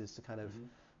races to kind of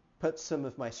put some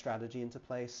of my strategy into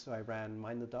place. So I ran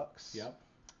Mind the Ducks.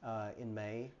 In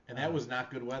May. And that was not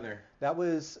good weather. That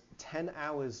was 10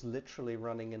 hours literally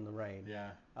running in the rain. Yeah.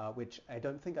 Which I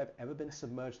don't think I've ever been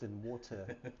submerged in water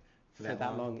for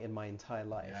that long in my entire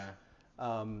life.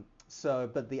 Yeah.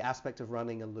 But the aspect of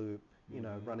running a loop,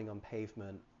 running on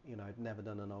pavement, I'd never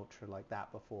done an ultra like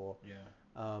that before.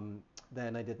 Yeah.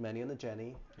 Then I did Many on a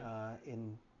Jenny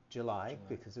in July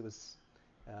because it was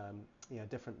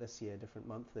different this year, different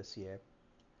month this year.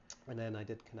 And then I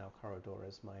did Canal Corridor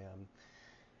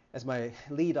as my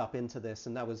lead up into this,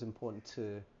 and that was important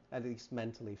to, at least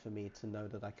mentally for me, to know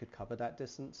that I could cover that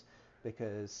distance,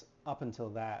 because up until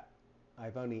that,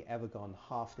 I've only ever gone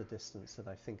half the distance that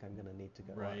I think I'm going to need to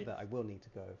go, that I will need to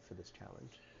go for this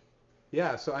challenge.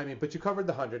 Yeah, so I mean, but you covered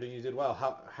the 100 and you did well.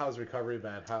 How's recovery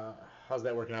been? How's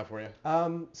that working out for you?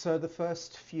 So the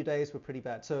first few days were pretty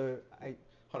bad. So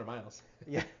 100 miles.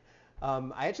 Yeah.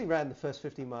 I actually ran the first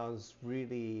 50 miles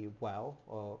really well,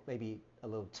 or maybe a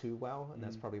little too well, and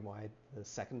that's probably why the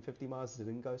second 50 miles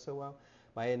didn't go so well.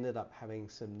 But I ended up having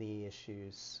some knee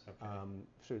issues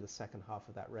through the second half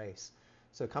of that race.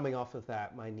 So coming off of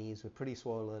that, my knees were pretty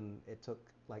swollen. It took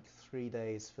like 3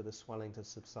 days for the swelling to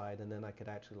subside, and then I could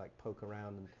actually like poke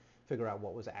around and figure out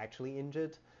what was actually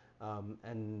injured.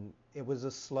 And it was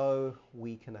a slow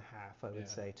week and a half, I would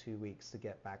say, 2 weeks to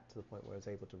get back to the point where I was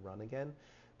able to run again.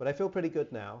 But I feel pretty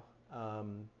good now.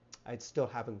 I still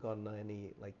haven't gotten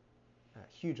any like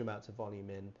huge amounts of volume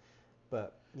in,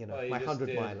 but my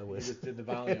 100 miler was you just did the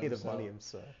volume. volume.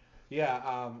 So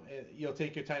You'll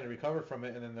take your time to recover from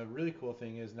it, and then the really cool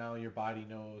thing is now your body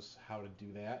knows how to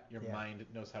do that. Your mind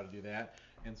knows how to do that,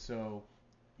 and so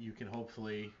you can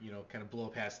hopefully, kind of blow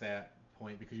past that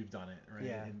point because you've done it, right?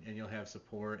 Yeah. And you'll have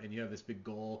support, and you have this big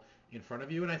goal in front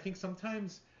of you. And I think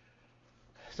sometimes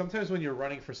when you're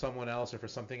running for someone else or for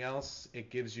something else, it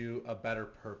gives you a better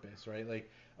purpose, right?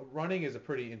 Like running is a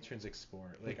pretty intrinsic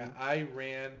sport. Like I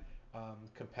ran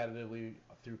competitively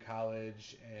through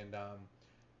college, and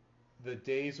the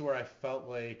days where I felt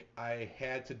like I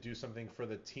had to do something for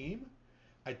the team,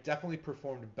 I definitely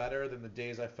performed better than the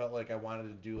days I felt like I wanted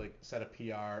to do like set a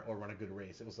PR or run a good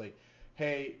race. It was like,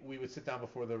 hey, we would sit down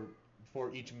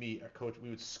before each meet, our coach, we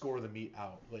would score the meet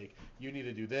out. Like, you need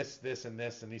to do this, this, and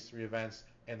this, and these 3 events,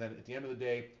 and then at the end of the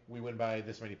day, we win by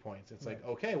this many points. It's like,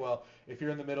 okay, well, if you're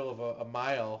in the middle of a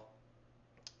mile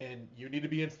and you need to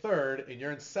be in 3rd and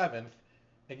you're in 7th,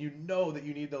 and you know that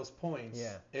you need those points,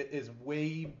 it is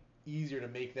way easier to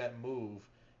make that move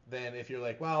than if you're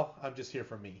like, well, I'm just here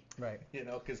for me. Right.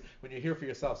 Because when you're here for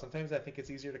yourself, sometimes I think it's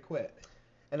easier to quit.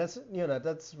 And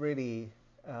that's really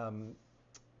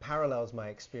parallels my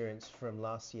experience from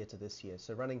last year to this year.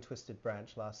 So running Twisted Branch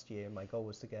last year, my goal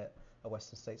was to get a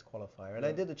Western States qualifier, and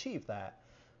I did achieve that.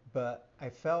 But I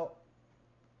felt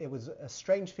it was a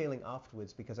strange feeling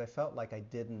afterwards because I felt like I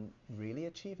didn't really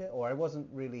achieve it, or I wasn't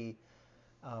really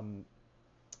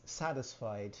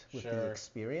satisfied with the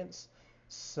experience.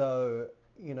 So,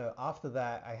 after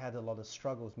that, I had a lot of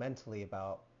struggles mentally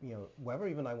about, whether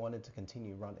even I wanted to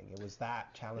continue running. It was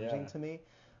that challenging to me.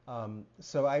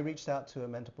 So I reached out to a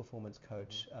mental performance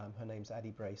coach. Her name's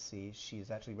Addie Bracey. She's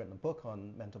actually written a book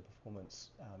on mental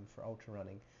performance for ultra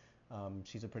running.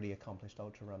 She's a pretty accomplished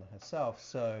ultra runner herself.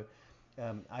 So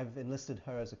I've enlisted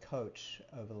her as a coach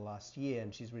over the last year,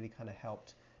 and she's really kind of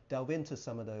helped delve into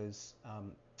some of those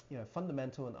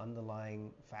fundamental and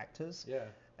underlying factors. Yeah.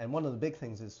 And one of the big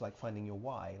things is like finding your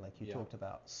why, like you talked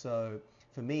about. So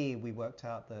for me, we worked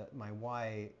out that my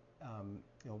why,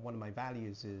 one of my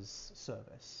values is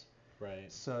service.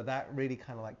 Right. So that really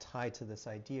kind of like tied to this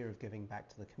idea of giving back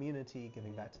to the community,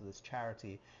 giving back to this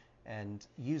charity, and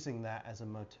using that as a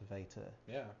motivator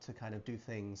to kind of do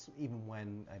things even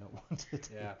when I don't want to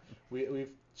do. We've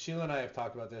Sheila and I have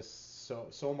talked about this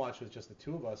so much with just the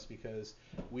two of us because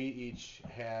we each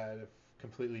had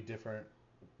completely different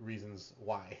reasons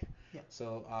why. Yeah.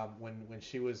 So when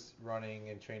she was running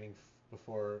and training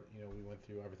before we went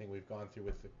through everything we've gone through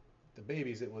with the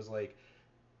babies, it was like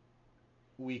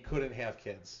we couldn't have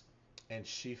kids, and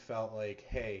she felt like,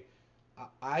 hey,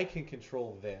 I can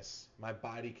control this. My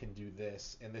body can do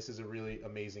this, and this is a really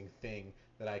amazing thing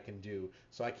that I can do.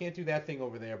 So I can't do that thing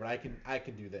over there, but I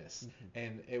can do this. Mm-hmm.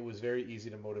 And it was very easy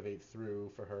to motivate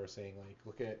through for her, saying like,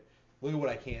 look at what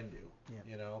I can do,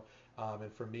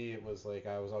 And for me, it was like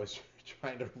I was always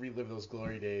trying to relive those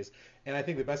glory days. And I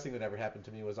think the best thing that ever happened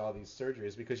to me was all these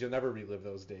surgeries because you'll never relive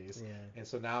those days. Yeah. And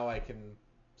so now I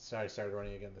started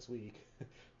running again this week,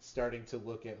 starting to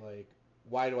look at like,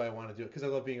 why do I want to do it? Because I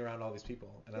love being around all these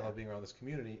people, and I love being around this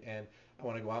community, and I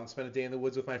want to go out and spend a day in the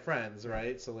woods with my friends,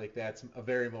 right? So like that's a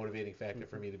very motivating factor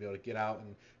for me to be able to get out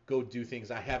and go do things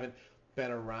I haven't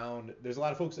been around. There's a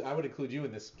lot of folks, I would include you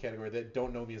in this category, that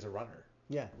don't know me as a runner.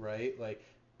 Yeah. Right? Like,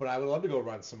 but I would love to go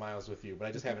run some miles with you, but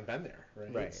I just haven't been there,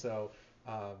 right? Right. So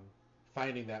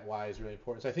finding that why is really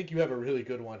important. So I think you have a really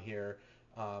good one here.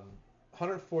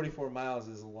 144 miles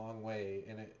is a long way,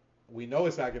 and we know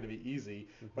it's not going to be easy,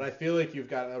 but I feel like you've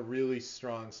got a really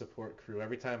strong support crew.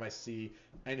 Every time I see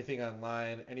anything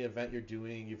online, any event you're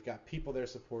doing, you've got people there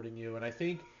supporting you,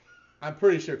 and I'm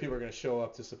pretty sure people are going to show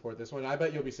up to support this one. I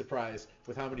bet you'll be surprised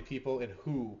with how many people and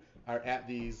who are at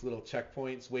these little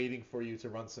checkpoints waiting for you to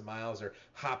run some miles or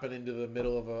hopping into the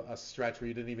middle of a stretch where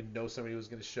you didn't even know somebody was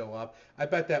going to show up. I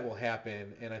bet that will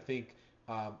happen, and I think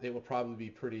it will probably be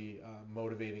pretty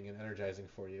motivating and energizing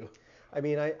for you. I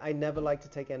mean, I never like to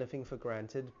take anything for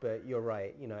granted, but you're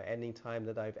right. Any time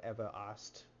that I've ever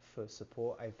asked for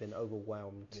support, I've been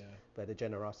overwhelmed by the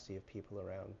generosity of people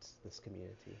around this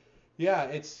community. Yeah,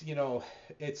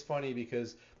 it's funny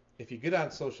because if you get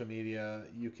on social media,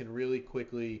 you can really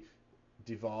quickly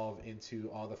devolve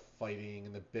into all the fighting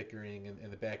and the bickering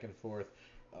and the back and forth.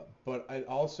 But it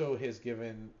also has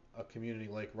given a community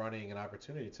like running an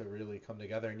opportunity to really come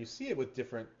together, and you see it with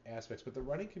different aspects. But the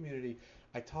running community,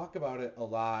 I talk about it a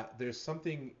lot. There's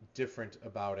something different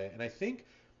about it, and I think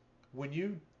when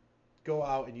you go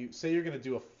out and you say you're going to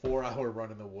do a 4-hour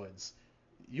run in the woods,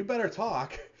 you better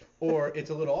talk or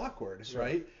it's a little awkward,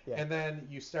 right? Yeah. And then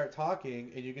you start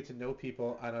talking and you get to know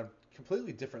people on a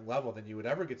completely different level than you would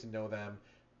ever get to know them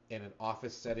in an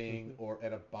office setting or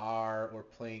at a bar or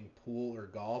playing pool or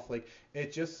golf. Like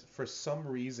it just, for some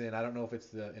reason, I don't know if it's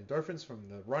the endorphins from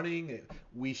the running,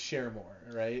 we share more,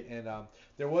 right? And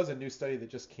there was a new study that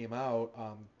just came out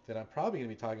that I'm probably going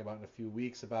to be talking about in a few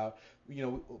weeks about,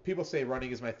 people say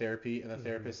running is my therapy, and the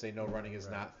therapists say no, running is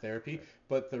not therapy. Right.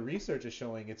 But the research is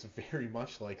showing it's very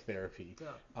much like therapy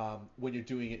when you're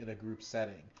doing it in a group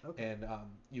setting. Okay. And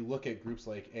you look at groups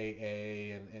like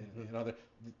AA and other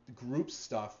group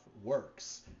stuff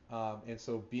works. And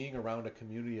so being around a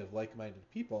community of like-minded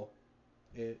people,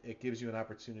 it gives you an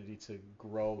opportunity to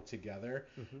grow together.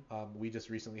 We just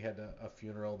recently had a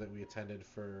funeral that we attended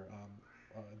for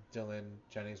Dylan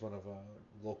Jennings, one of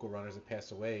local runners that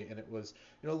passed away, and it was,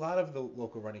 a lot of the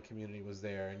local running community was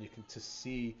there, and you can to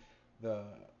see the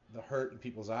hurt in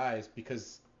people's eyes,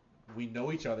 because we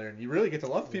know each other, and you really get to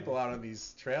love people out on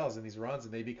these trails and these runs,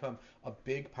 and they become a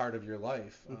big part of your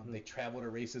life. They travel to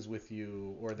races with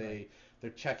you, or they're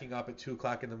checking up at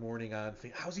 2:00 in the morning on,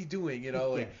 how's he doing?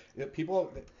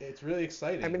 People, it's really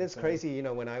exciting. I mean, it's crazy.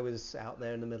 When I was out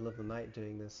there in the middle of the night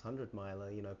doing this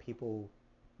 100-miler, people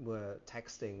were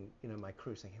texting, my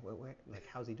crew saying, like,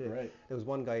 how's he doing? Right. There was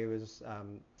one guy who was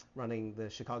running the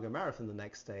Chicago Marathon the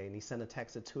next day, and he sent a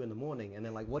text at 2 a.m, and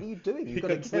they're like, what are you doing? You've got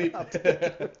to get up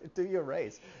to do your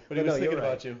race. But he was thinking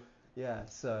about you. Yeah,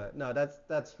 so no,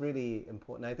 that's really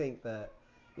important. I think that,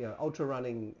 ultra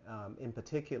running in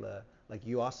particular, like,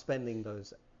 you are spending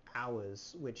those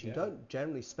hours, which you don't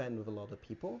generally spend with a lot of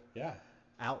people. Yeah.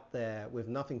 Out there with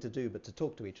nothing to do but to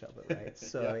talk to each other, right?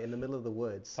 So in the middle of the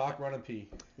woods. Talk, run, and pee.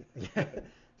 Yeah.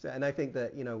 So, and I think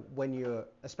that,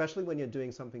 especially when you're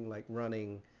doing something like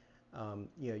running,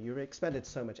 you're expended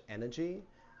so much energy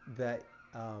that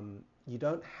you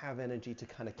don't have energy to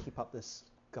kind of keep up this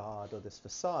guard or this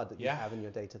facade that you have in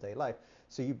your day-to-day life.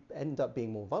 So you end up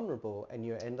being more vulnerable, and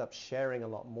you end up sharing a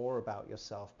lot more about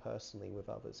yourself personally with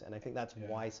others. And I think that's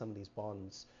why some of these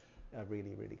bonds are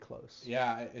really, really close.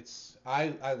 Yeah,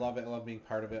 I love it. I love being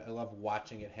part of it. I love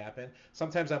watching it happen.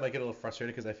 Sometimes I might get a little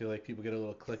frustrated because I feel like people get a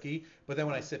little cliquey. But then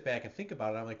when I sit back and think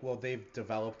about it, I'm like, well, they've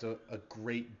developed a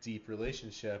great, deep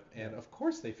relationship, and of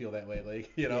course they feel that way.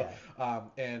 Like,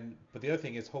 but the other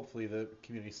thing is, hopefully the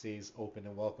community stays open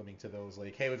and welcoming to those.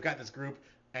 Like, hey, we've got this group.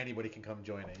 Anybody can come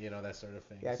join it, that sort of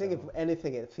thing. Yeah, I think if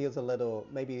anything, it feels a little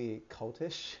maybe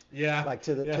cultish. Yeah. Like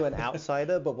to an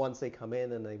outsider, but once they come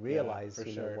in and they realize,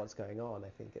 what's going on, I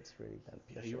think it's really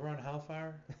beneficial. Yeah, you run how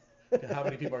far? How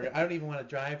many people are? I don't even want to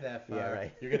drive that far. Yeah,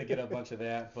 right. You're gonna get a bunch of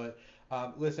that. But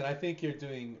listen, I think you're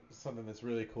doing something that's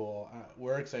really cool.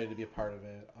 We're excited to be a part of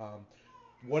it.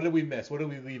 What did we miss? What did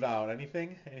we leave out?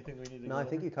 Anything? Anything we need to? No, I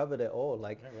think you covered it all.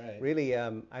 Like, really,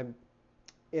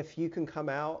 if you can come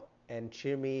out and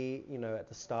cheer me, at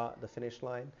the start, the finish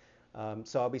line.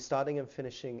 So I'll be starting and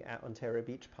finishing at Ontario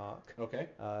Beach Park. Okay.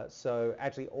 So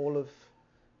actually not all of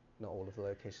the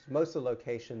locations, most of the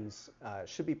locations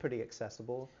should be pretty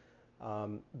accessible.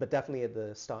 But definitely at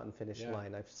the start and finish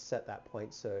line, I've set that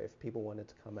point. So if people wanted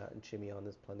to come out and cheer me on,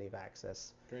 there's plenty of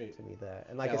access to me there.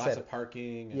 And like I said, lots of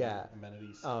parking and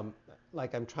amenities.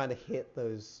 Like I'm trying to hit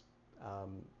those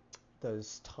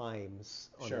times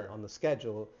on the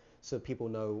schedule, so people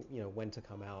know, when to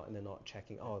come out, and they're not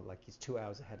checking, like he's 2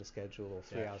 hours ahead of schedule or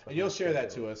 3 hours. And you'll share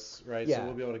that to us, right? Yeah. So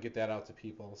we'll be able to get that out to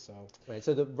people. So. Right.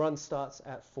 So the run starts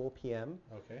at 4 p.m.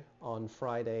 Okay. On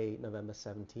Friday, November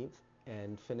 17th,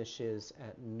 and finishes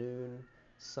at noon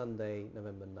Sunday,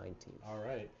 November 19th. All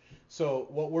right. So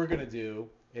what we're gonna do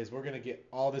is we're gonna get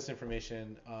all this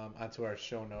information onto our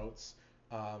show notes.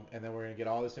 And then we're going to get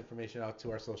all this information out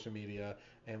to our social media,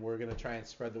 and we're going to try and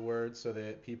spread the word so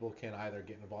that people can either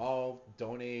get involved,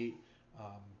 donate,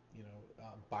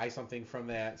 buy something from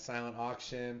that silent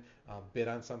auction, bid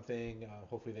on something.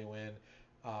 Hopefully they win.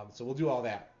 So we'll do all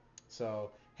that.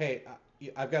 So, hey,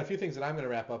 I've got a few things that I'm going to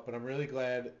wrap up, but I'm really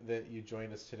glad that you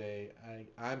joined us today.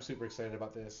 I'm super excited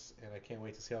about this, and I can't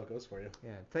wait to see how it goes for you.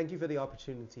 Yeah, thank you for the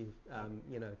opportunity,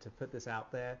 to put this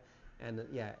out there. And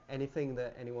anything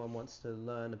that anyone wants to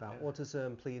learn about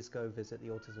autism, please go visit the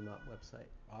Autism Up website.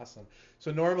 Awesome.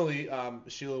 So normally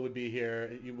Sheila would be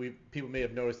here. People may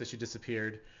have noticed that she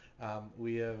disappeared.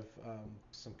 We have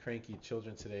some cranky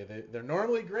children today. They're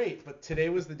normally great, but today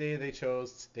was the day they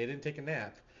chose. They didn't take a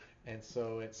nap. And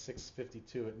so at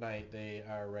 6:52 at night, they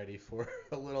are ready for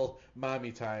a little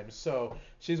mommy time. So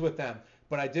she's with them.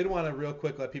 But I did want to real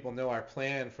quick let people know our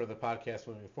plan for the podcast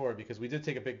moving forward, because we did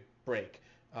take a big break.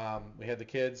 We had the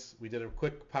kids, we did a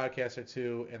quick podcast or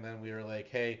two, and then we were like,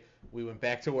 hey, we went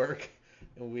back to work,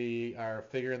 and we are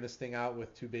figuring this thing out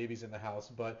with 2 babies in the house.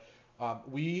 But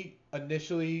we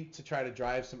initially, to try to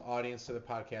drive some audience to the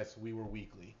podcast, we were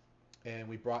weekly. And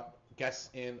we brought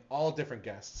guests in, all different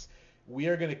guests. We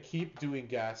are going to keep doing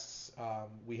guests.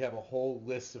 We have a whole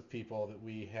list of people that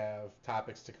we have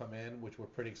topics to come in, which we're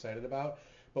pretty excited about.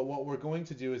 But what we're going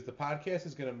to do is the podcast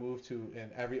is going to move to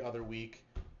an every other week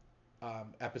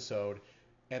episode,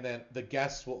 and then the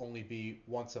guests will only be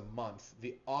once a month.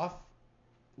 The off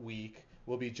week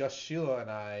will be just Sheila and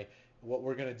I. What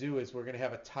we're going to do is we're going to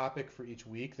have a topic for each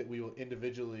week that we will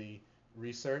individually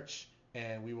research,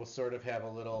 and we will sort of have a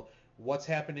little what's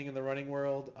happening in the running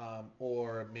world,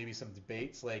 or maybe some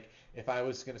debates. Like if I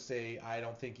was going to say I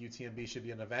don't think UTMB should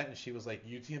be an event, and she was like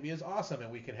UTMB is awesome,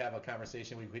 and we could have a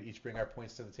conversation. We could each bring our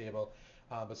points to the table.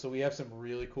 But so we have some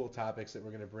really cool topics that we're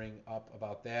going to bring up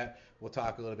about that. We'll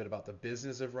talk a little bit about the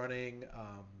business of running,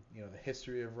 the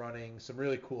history of running, some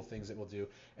really cool things that we'll do.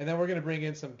 And then we're going to bring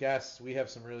in some guests. We have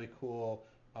some really cool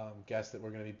guests that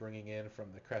we're going to be bringing in from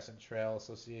the Crescent Trail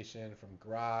Association, from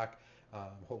GROC,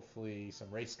 hopefully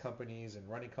some race companies and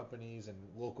running companies and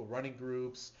local running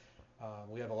groups.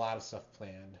 We have a lot of stuff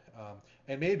planned.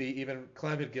 And maybe even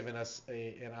Clem had given us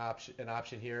an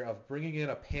option here of bringing in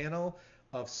a panel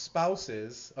of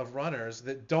spouses of runners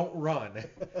that don't run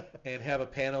and have a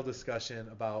panel discussion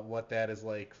about what that is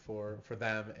like for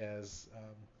them as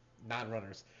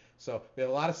non-runners. So we have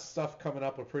a lot of stuff coming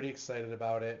up. We're pretty excited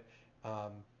about it.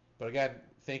 But again,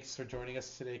 thanks for joining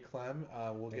us today, Clem.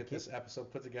 We'll get this episode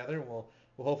put together, and we'll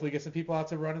hopefully get some people out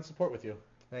to run and support with you.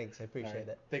 Thanks, I appreciate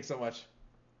it. Thanks so much.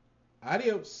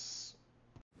 Adios.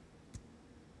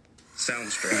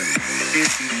 Soundstripe.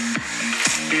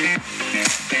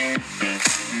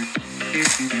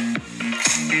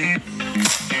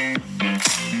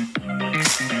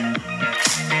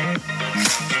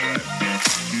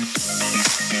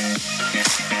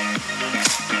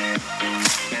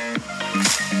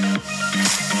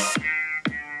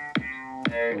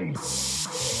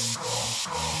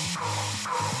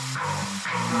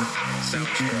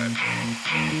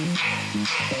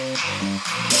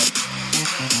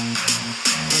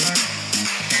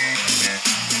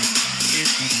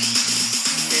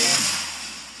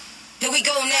 Here we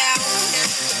go now.